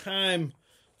how time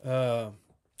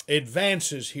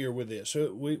advances here with this.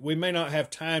 So we may not have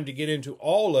time to get into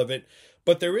all of it,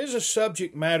 but there is a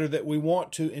subject matter that we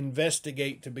want to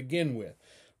investigate to begin with.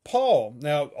 Paul,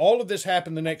 now all of this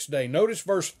happened the next day. Notice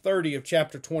verse 30 of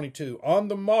chapter 22. On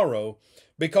the morrow,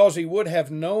 because he would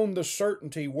have known the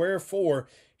certainty wherefore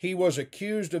he was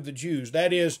accused of the Jews.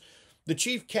 That is, the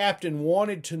chief captain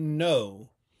wanted to know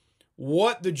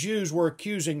what the Jews were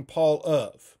accusing Paul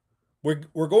of.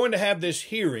 We're going to have this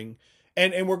hearing,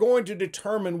 and we're going to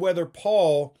determine whether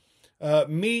Paul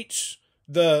meets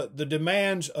the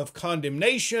demands of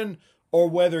condemnation or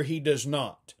whether he does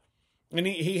not. And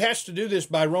he has to do this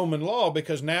by Roman law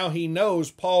because now he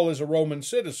knows Paul is a Roman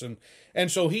citizen.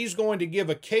 And so he's going to give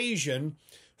occasion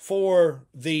for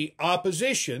the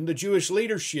opposition, the Jewish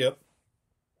leadership,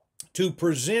 to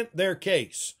present their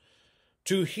case,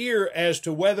 to hear as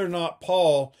to whether or not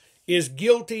Paul is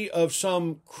guilty of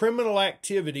some criminal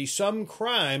activity, some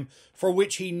crime for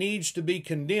which he needs to be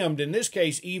condemned, in this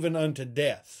case, even unto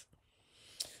death.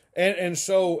 And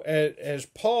so as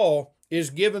Paul is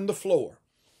given the floor,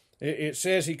 it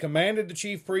says he commanded the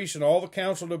chief priests and all the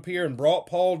council to appear and brought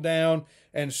Paul down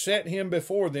and set him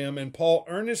before them. And Paul,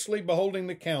 earnestly beholding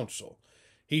the council,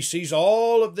 he sees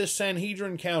all of this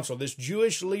Sanhedrin council, this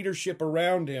Jewish leadership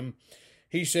around him.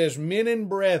 He says, men and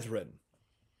brethren,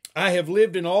 I have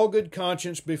lived in all good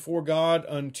conscience before God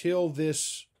until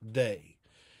this day.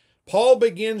 Paul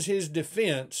begins his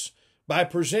defense by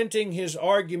presenting his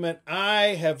argument,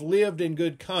 I have lived in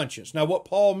good conscience. Now, what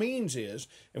Paul means is,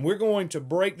 and we're going to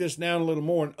break this down a little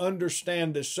more and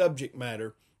understand the subject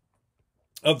matter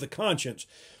of the conscience.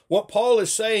 What Paul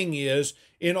is saying is,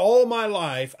 in all my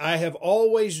life, I have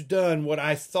always done what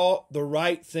I thought the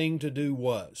right thing to do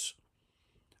was.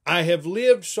 I have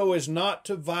lived so as not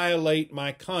to violate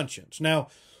my conscience. Now,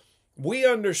 we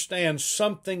understand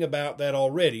something about that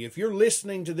already. If you're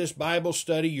listening to this Bible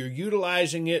study, you're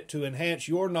utilizing it to enhance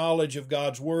your knowledge of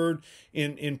God's Word,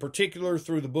 in particular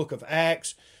through the book of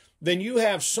Acts, then you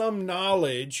have some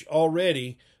knowledge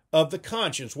already of the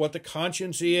conscience, what the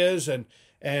conscience is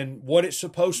and what it's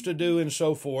supposed to do and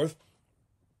so forth.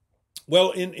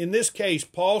 Well, in this case,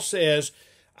 Paul says,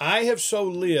 I have so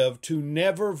lived to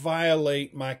never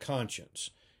violate my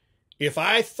conscience. If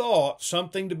I thought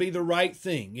something to be the right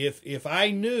thing, if I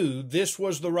knew this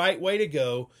was the right way to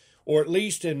go, or at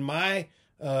least in my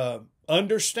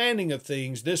understanding of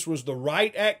things, this was the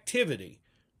right activity,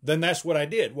 then that's what I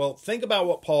did. Well, think about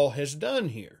what Paul has done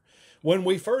here. When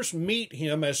we first meet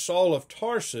him as Saul of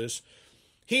Tarsus,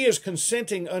 he is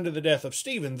consenting unto the death of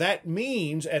Stephen. That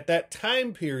means at that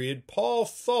time period, Paul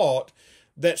thought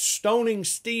that stoning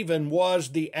Stephen was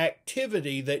the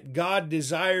activity that God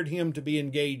desired him to be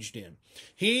engaged in.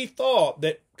 He thought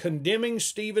that condemning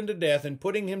Stephen to death and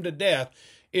putting him to death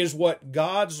is what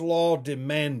God's law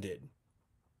demanded.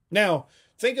 Now,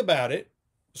 think about it.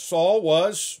 Saul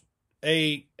was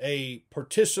a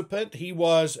participant. He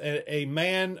was a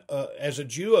man, as a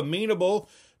Jew, amenable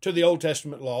to the Old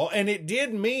Testament law. And it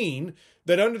did mean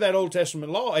that under that Old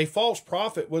Testament law, a false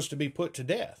prophet was to be put to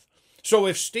death. So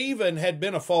if Stephen had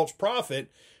been a false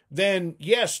prophet, then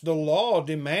yes, the law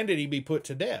demanded he be put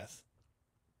to death.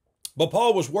 But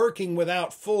Paul was working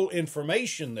without full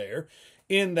information there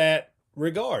in that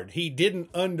regard. He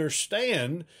didn't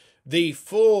understand the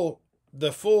full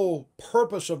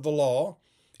purpose of the law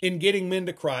in getting men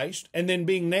to Christ and then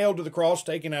being nailed to the cross,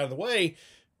 taken out of the way,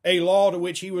 a law to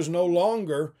which he was no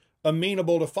longer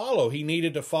amenable to follow. He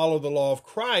needed to follow the law of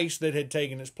Christ that had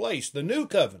taken his place, the new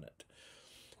covenant.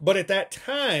 But at that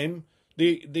time,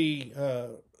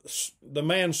 the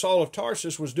man Saul of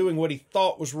Tarsus was doing what he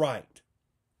thought was right.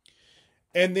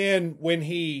 And then when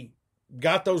he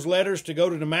got those letters to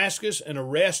go to Damascus and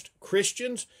arrest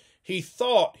Christians, he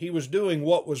thought he was doing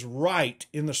what was right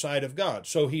in the sight of God.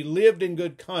 So he lived in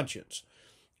good conscience.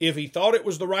 If he thought it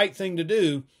was the right thing to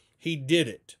do, he did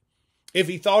it. If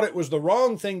he thought it was the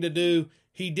wrong thing to do,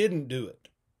 he didn't do it.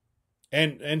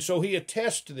 And so he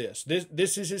attests to this.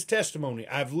 This is his testimony.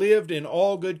 I've lived in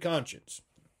all good conscience.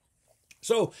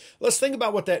 So let's think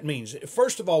about what that means.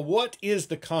 First of all, what is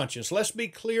the conscience? Let's be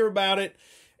clear about it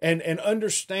and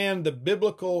understand the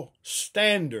biblical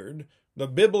standard, the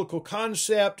biblical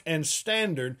concept and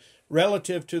standard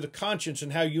relative to the conscience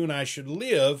and how you and I should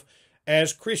live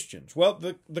as Christians. Well,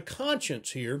 the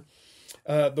conscience here,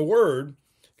 the word,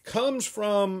 comes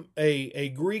from a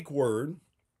Greek word.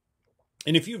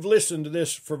 And if you've listened to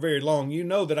this for very long, you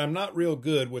know that I'm not real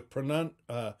good with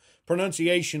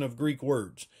pronunciation of Greek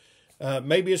words.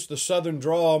 Maybe it's the southern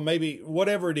drawl, maybe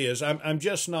whatever it is. I'm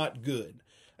just not good.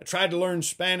 I tried to learn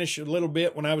Spanish a little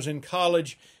bit when I was in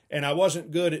college, and I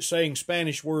wasn't good at saying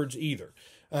Spanish words either.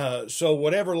 So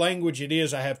whatever language it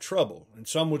is, I have trouble. And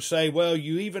some would say, well,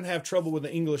 you even have trouble with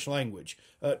the English language.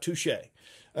 Touche.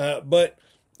 But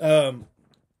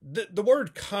the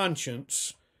word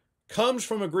conscience comes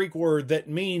from a Greek word that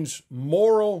means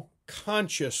moral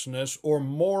consciousness or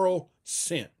moral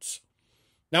sense.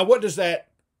 Now, what does that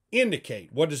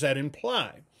indicate? What does that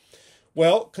imply?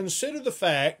 Well, consider the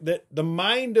fact that the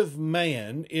mind of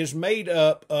man is made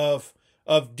up of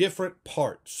different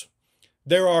parts.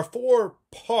 There are 4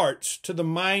 parts to the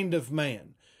mind of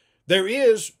man. There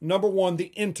is, number 1,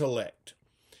 the intellect.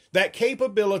 That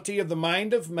capability of the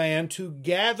mind of man to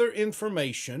gather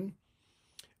information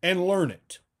and learn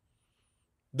it.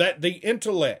 That the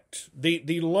intellect, the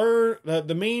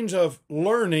means of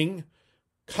learning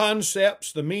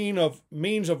concepts, the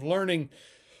means of learning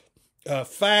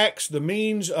facts, the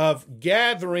means of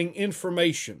gathering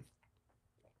information.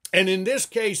 And in this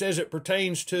case, as it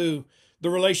pertains to the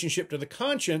relationship to the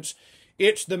conscience,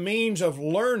 it's the means of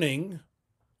learning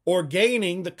or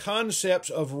gaining the concepts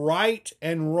of right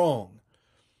and wrong.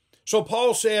 So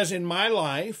Paul says, in my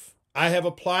life, I have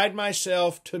applied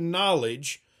myself to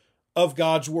knowledge of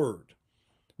God's Word.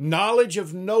 Knowledge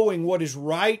of knowing what is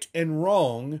right and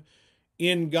wrong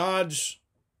in God's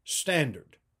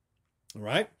standard. All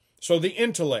right? So the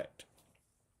intellect.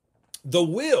 The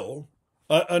will,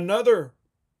 another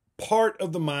part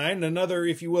of the mind, another,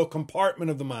 if you will,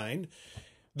 compartment of the mind,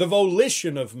 the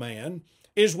volition of man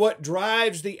is what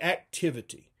drives the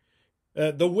activity.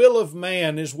 The will of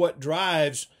man is what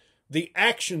drives the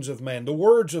actions of man, the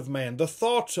words of man, the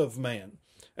thoughts of man.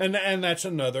 And that's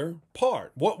another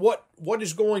part. What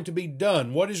is going to be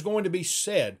done? What is going to be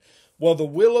said? Well, the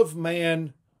will of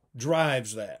man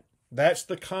drives that. That's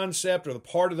the concept or the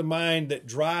part of the mind that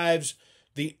drives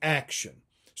the action.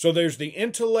 So there's the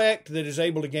intellect that is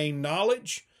able to gain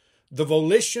knowledge, the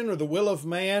volition or the will of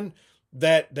man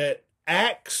that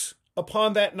acts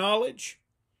upon that knowledge,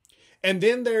 and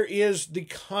then there is the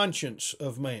conscience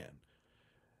of man.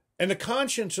 And the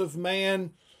conscience of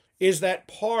man is that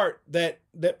part that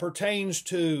pertains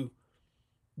to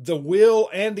the will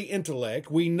and the intellect.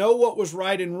 We know what was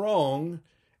right and wrong,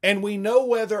 and we know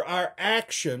whether our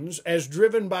actions, as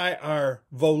driven by our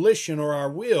volition or our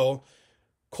will,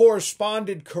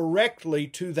 corresponded correctly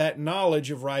to that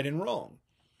knowledge of right and wrong.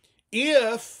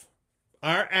 If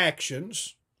our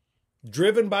actions,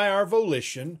 driven by our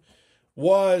volition,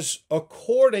 was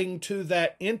according to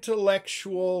that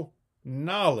intellectual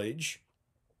knowledge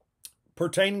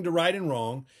pertaining to right and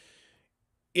wrong,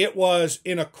 it was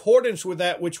in accordance with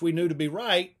that which we knew to be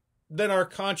right, then our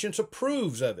conscience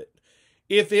approves of it.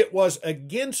 If it was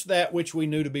against that which we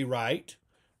knew to be right,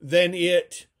 then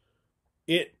it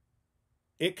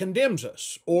condemns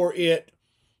us, or it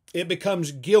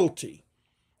becomes guilty.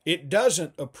 It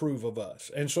doesn't approve of us.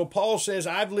 And so Paul says,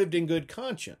 I've lived in good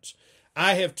conscience.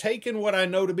 I have taken what I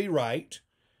know to be right.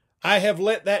 I have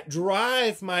let that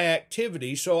drive my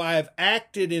activity, so I have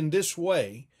acted in this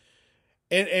way.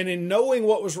 And in knowing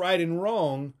what was right and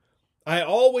wrong, I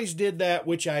always did that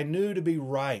which I knew to be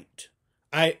right.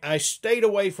 I stayed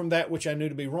away from that which I knew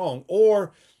to be wrong.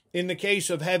 Or in the case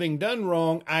of having done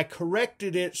wrong, I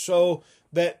corrected it so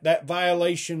that that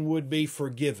violation would be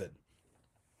forgiven.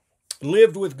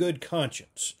 Lived with good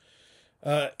conscience.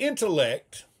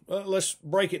 Intellect, let's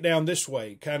break it down this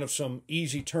way, kind of some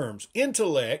easy terms.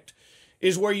 Intellect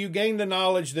is where you gain the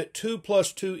knowledge that 2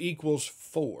 + 2 =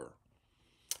 4.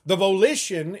 The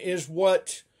volition is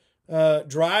what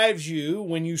drives you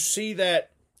when you see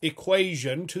that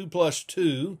equation, 2 +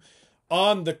 2,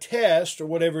 on the test or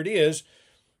whatever it is,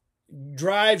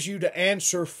 drives you to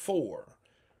answer 4.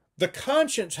 The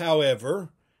conscience, however,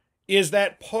 is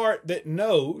that part that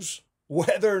knows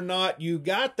whether or not you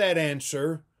got that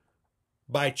answer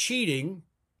by cheating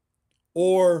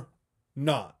or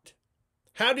not.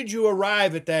 How did you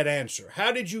arrive at that answer?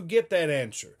 How did you get that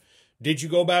answer? Did you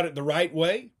go about it the right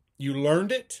way? You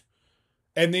learned it,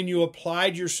 and then you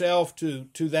applied yourself to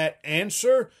that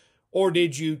answer? or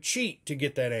did you cheat to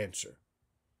get that answer?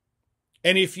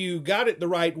 And if you got it the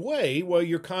right way, well,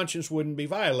 your conscience wouldn't be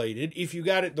violated. If you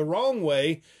got it the wrong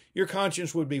way, your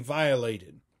conscience would be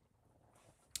violated.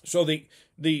 So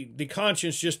the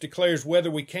conscience just declares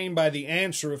whether we came by the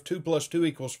answer of 2 +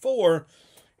 2 = 4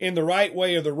 in the right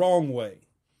way or the wrong way,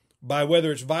 by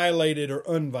whether it's violated or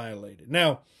unviolated.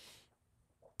 Now,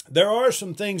 there are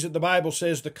some things that the Bible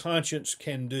says the conscience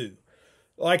can do.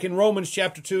 Like in Romans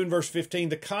chapter 2 and verse 15,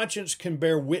 the conscience can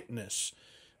bear witness.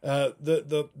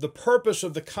 The purpose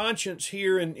of the conscience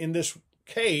here in this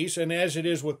case, and as it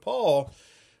is with Paul,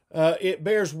 it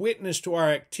bears witness to our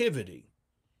activity.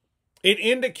 It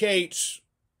indicates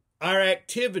our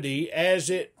activity as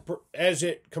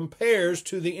it compares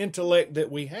to the intellect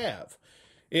that we have.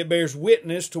 It bears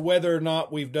witness to whether or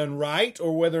not we've done right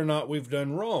or whether or not we've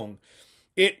done wrong.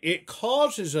 It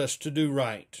causes us to do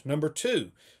right. Number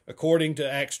 2, according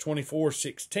to Acts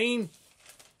 24:16,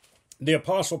 the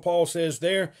Apostle Paul says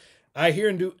there,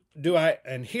 herein do I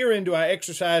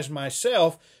exercise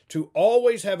myself to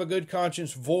always have a good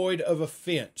conscience void of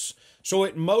offense. So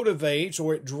it motivates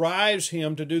or it drives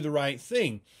him to do the right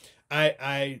thing.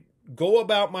 I go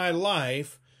about my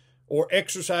life or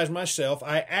exercise myself.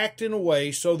 I act in a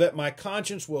way so that my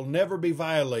conscience will never be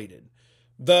violated.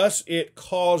 Thus, it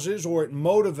causes or it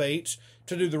motivates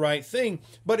to do the right thing,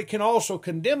 but it can also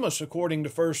condemn us according to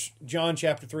 1 John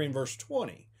chapter 3 and verse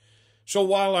 20. So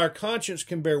while our conscience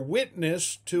can bear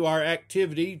witness to our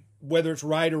activity, whether it's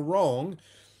right or wrong,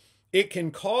 it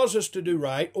can cause us to do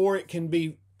right, or it can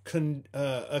be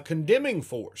a condemning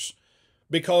force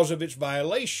because of its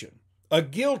violation. A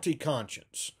guilty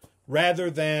conscience rather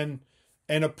than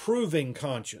an approving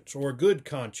conscience or a good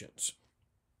conscience.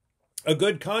 A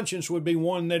good conscience would be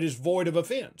one that is void of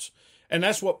offense. And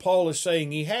that's what Paul is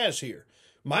saying he has here.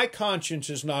 My conscience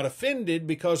is not offended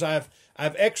because I've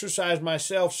exercised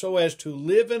myself so as to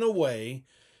live in a way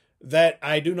that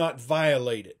I do not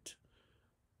violate it.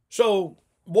 So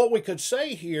what we could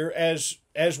say here as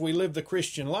we live the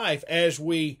Christian life, as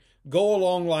we go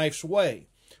along life's way,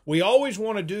 we always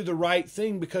want to do the right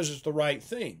thing because it's the right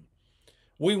thing.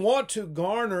 We want to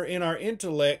garner in our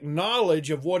intellect knowledge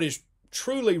of what is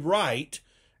truly right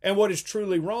and what is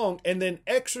truly wrong, and then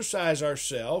exercise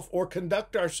ourselves or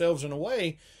conduct ourselves in a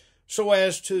way so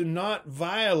as to not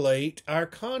violate our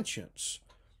conscience,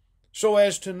 so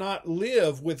as to not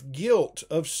live with guilt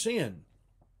of sin.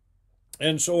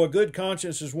 And so a good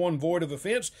conscience is one void of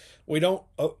offense. We don't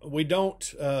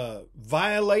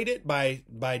violate it by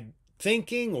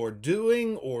thinking or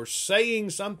doing or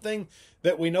saying something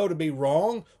that we know to be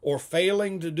wrong or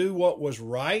failing to do what was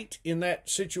right in that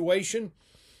situation.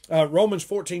 Romans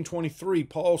 14:23,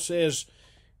 Paul says,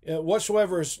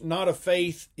 whatsoever is not of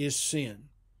faith is sin.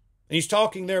 And he's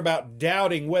talking there about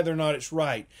doubting whether or not it's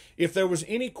right. If there was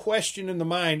any question in the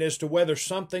mind as to whether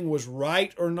something was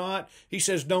right or not, he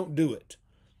says, don't do it.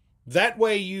 That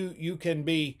way you can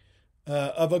be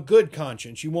of a good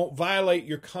conscience. You won't violate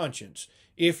your conscience.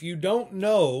 If you don't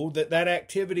know that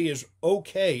activity is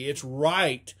okay, it's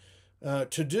right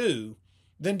to do,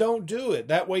 then don't do it.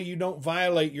 That way you don't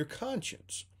violate your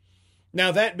conscience. Now,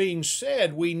 that being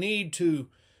said, we need to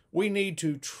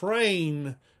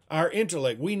train our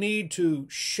intellect. We need to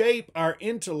shape our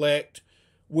intellect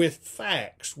with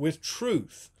facts, with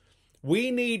truth.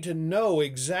 We need to know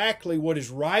exactly what is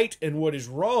right and what is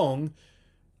wrong,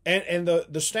 and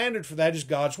the standard for that is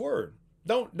God's Word.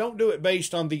 Don't do it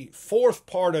based on the fourth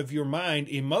part of your mind,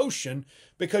 emotion,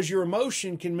 because your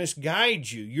emotion can misguide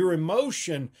you. Your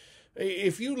emotion,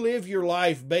 if you live your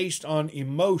life based on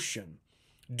emotion,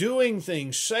 doing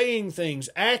things, saying things,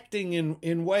 acting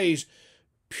in ways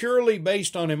purely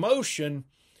based on emotion,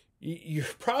 you're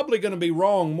probably going to be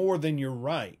wrong more than you're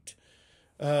right.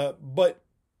 But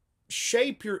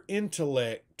shape your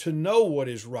intellect to know what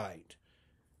is right.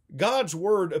 God's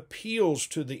Word appeals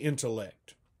to the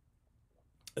intellect.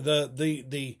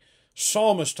 The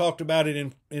psalmist talked about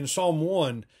it in Psalm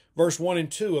 1, verse 1 and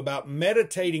 2, about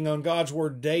meditating on God's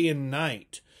Word day and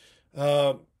night.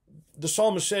 The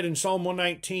psalmist said in Psalm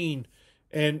 119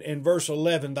 and verse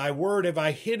 11, thy word have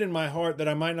I hid in my heart that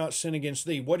I might not sin against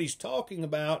thee. What he's talking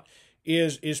about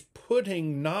is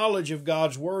putting knowledge of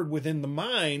God's Word within the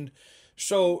mind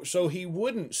so he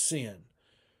wouldn't sin.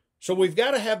 So we've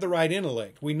got to have the right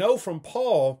intellect. We know from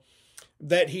Paul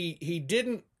that he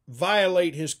didn't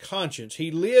violate his conscience.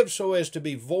 He lived so as to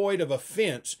be void of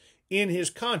offense in his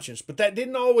conscience. But that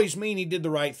didn't always mean he did the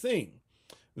right thing.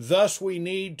 Thus, we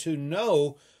need to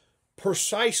know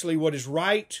precisely what is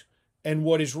right and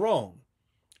what is wrong.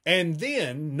 And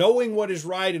then, knowing what is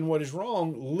right and what is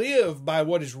wrong, live by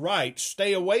what is right.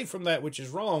 Stay away from that which is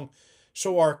wrong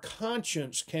so our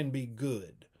conscience can be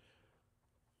good.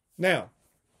 Now,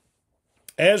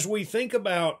 as we think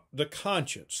about the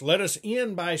conscience, let us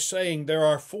end by saying there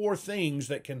are 4 things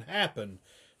that can happen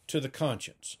to the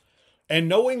conscience. And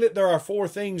knowing that there are 4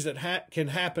 things that can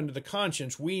happen to the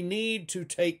conscience, we need to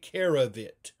take care of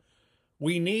it.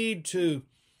 We need to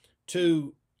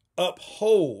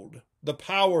uphold the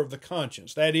power of the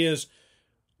conscience. That is,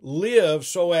 live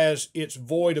so as it's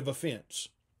void of offense.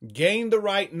 Gain the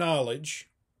right knowledge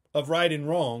of right and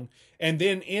wrong, and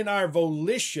then in our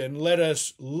volition, let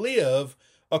us live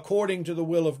according to the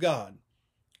will of God.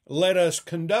 Let us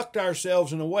conduct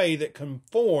ourselves in a way that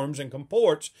conforms and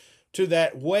comports to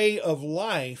that way of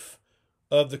life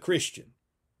of the Christian.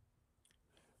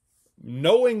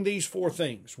 Knowing these 4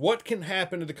 things, what can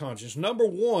happen to the conscience? Number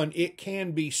 1, it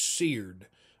can be seared,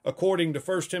 according to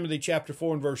 1 Timothy chapter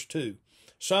 4 and verse 2.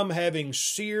 Some having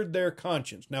seared their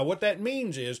conscience. Now, what that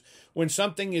means is when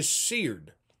something is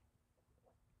seared,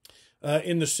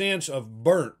 in the sense of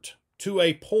burnt to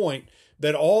a point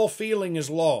that all feeling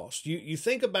is lost. You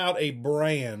think about a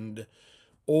brand,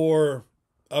 or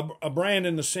a brand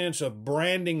in the sense of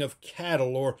branding of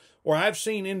cattle, or I've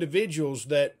seen individuals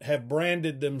that have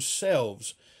branded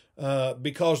themselves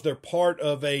because they're part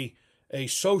of a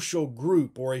social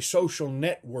group or a social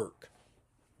network.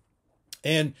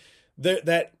 And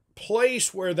that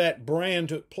place where that brand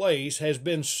took place has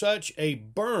been such a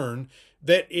burn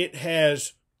that it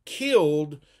has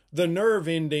killed the nerve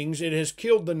endings. It has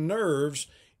killed the nerves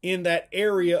in that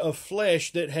area of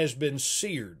flesh that has been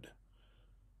seared.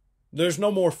 There's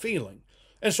no more feeling.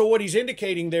 And so what he's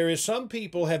indicating there is some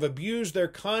people have abused their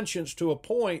conscience to a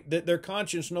point that their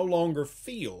conscience no longer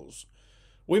feels.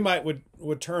 We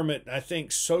would term it, I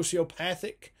think,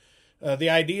 sociopathic. The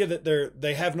idea that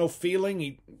they have no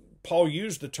feeling. Paul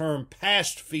used the term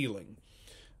past feeling.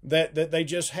 That they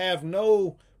just have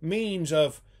no means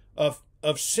of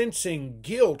sensing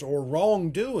guilt or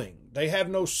wrongdoing. They have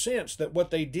no sense that what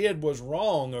they did was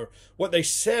wrong or what they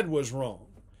said was wrong.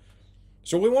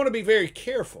 So we want to be very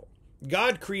careful.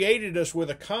 God created us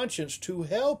with a conscience to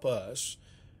help us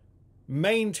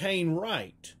maintain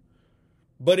right.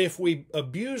 But if we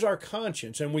abuse our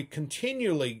conscience and we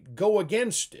continually go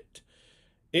against it,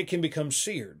 it can become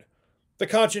seared. The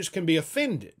conscience can be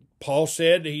offended. Paul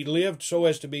said he lived so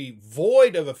as to be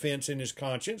void of offense in his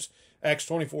conscience, Acts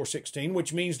 24:16,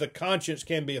 which means the conscience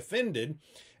can be offended,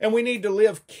 and we need to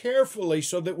live carefully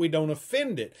so that we don't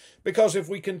offend it. Because if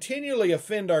we continually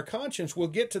offend our conscience, we'll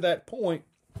get to that point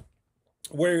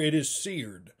where it is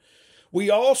seared. We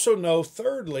also know,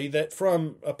 thirdly, that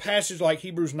from a passage like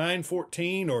Hebrews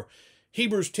 9:14 or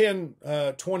Hebrews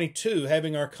 10:22,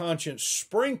 having our conscience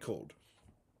sprinkled,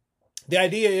 the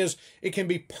idea is it can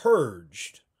be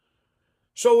purged.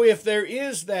 So if there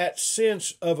is that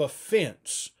sense of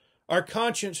offense, our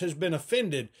conscience has been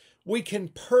offended, we can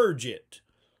purge it.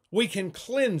 We can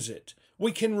cleanse it.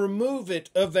 We can remove it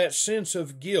of that sense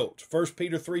of guilt. 1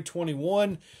 Peter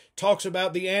 3:21 talks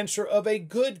about the answer of a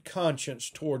good conscience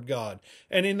toward God.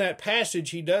 And in that passage,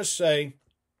 he does say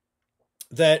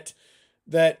that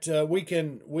we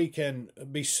can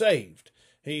be saved.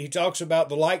 He talks about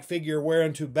the like figure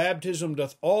whereunto baptism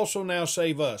doth also now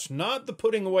save us, not the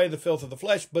putting away the filth of the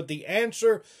flesh, but the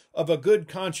answer of a good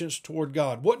conscience toward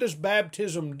God. What does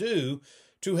baptism do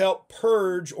to help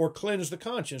purge or cleanse the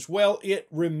conscience? Well, it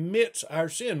remits our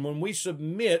sin. When we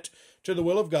submit to the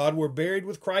will of God, we're buried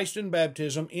with Christ in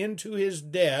baptism into his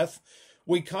death.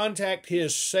 We contact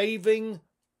his saving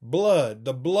blood,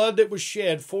 the blood that was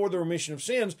shed for the remission of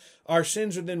sins. Our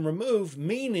sins are then removed,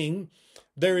 meaning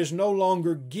there is no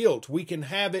longer guilt. We can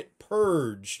have it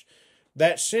purged.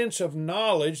 That sense of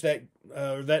knowledge,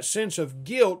 that sense of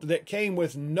guilt that came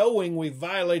with knowing we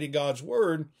violated God's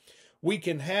word, we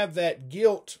can have that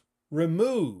guilt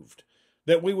removed,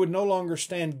 that we would no longer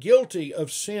stand guilty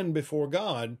of sin before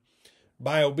God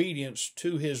by obedience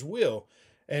to his will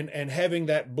and having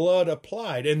that blood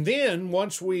applied. And then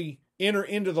once we enter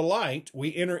into the light,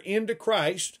 we enter into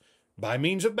Christ by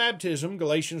means of baptism,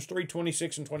 Galatians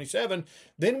 3:26 and 27,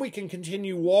 then we can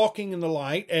continue walking in the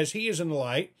light as he is in the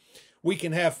light. We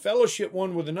can have fellowship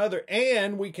one with another,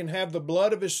 and we can have the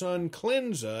blood of his Son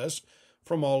cleanse us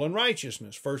from all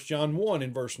unrighteousness. 1 John 1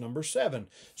 in verse number 7.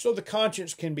 So the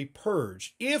conscience can be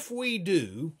purged. If we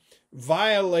do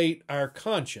violate our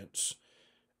conscience,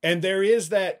 and there is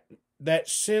that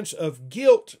sense of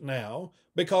guilt now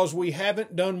because we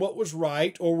haven't done what was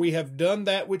right or we have done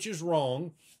that which is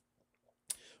wrong,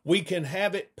 we can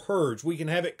have it purged. We can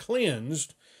have it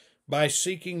cleansed by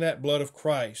seeking that blood of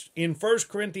Christ. In 1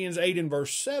 Corinthians 8 and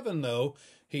verse 7, though,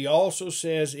 he also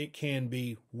says it can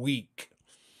be weak.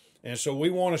 And so we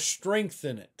want to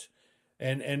strengthen it.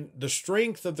 And the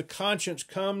strength of the conscience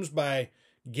comes by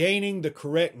gaining the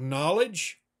correct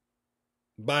knowledge,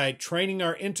 by training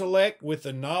our intellect with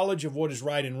the knowledge of what is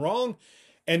right and wrong,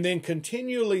 and then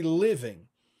continually living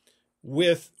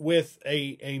with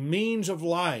a means of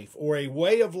life or a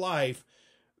way of life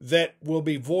that will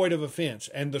be void of offense.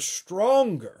 And the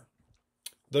stronger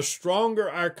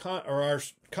our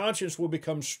conscience will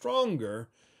become stronger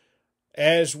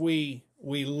as we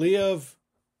live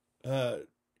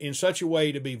in such a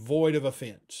way to be void of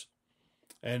offense.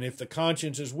 And if the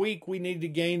conscience is weak, we need to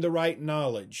gain the right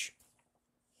knowledge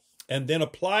and then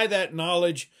apply that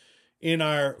knowledge in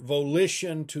our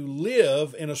volition to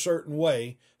live in a certain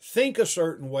way, think a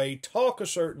certain way, talk a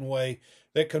certain way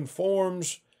that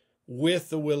conforms with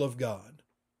the will of God.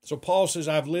 So Paul says,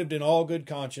 I've lived in all good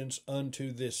conscience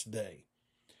unto this day.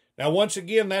 Now, once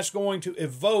again, that's going to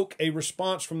evoke a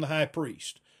response from the high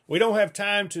priest. We don't have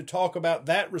time to talk about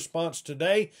that response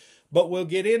today, but we'll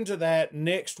get into that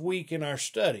next week in our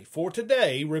study. For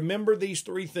today, remember these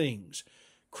three things.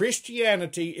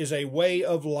 Christianity is a way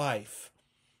of life.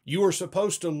 You are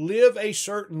supposed to live a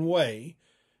certain way,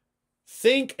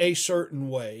 think a certain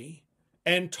way,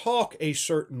 and talk a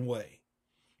certain way.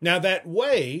 Now, that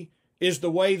way is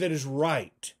the way that is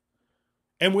right.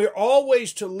 And we're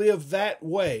always to live that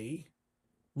way,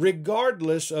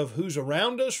 regardless of who's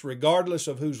around us, regardless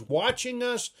of who's watching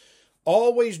us.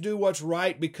 Always do what's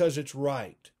right because it's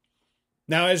right.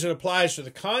 Now, as it applies to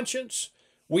the conscience,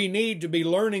 we need to be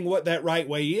learning what that right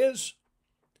way is.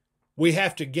 We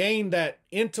have to gain that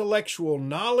intellectual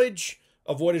knowledge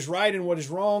of what is right and what is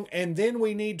wrong, and then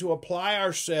we need to apply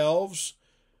ourselves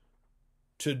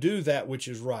to do that which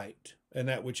is right and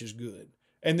that which is good.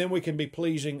 And then we can be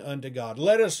pleasing unto God.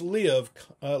 Let us live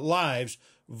lives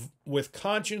with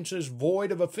consciences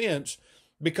void of offense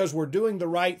because we're doing the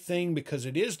right thing, because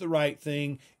it is the right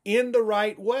thing, in the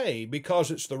right way, because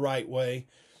it's the right way,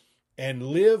 and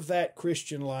live that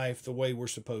Christian life the way we're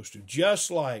supposed to,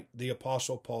 just like the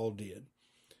Apostle Paul did.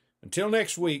 Until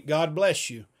next week, God bless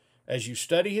you as you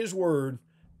study His Word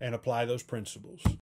and apply those principles.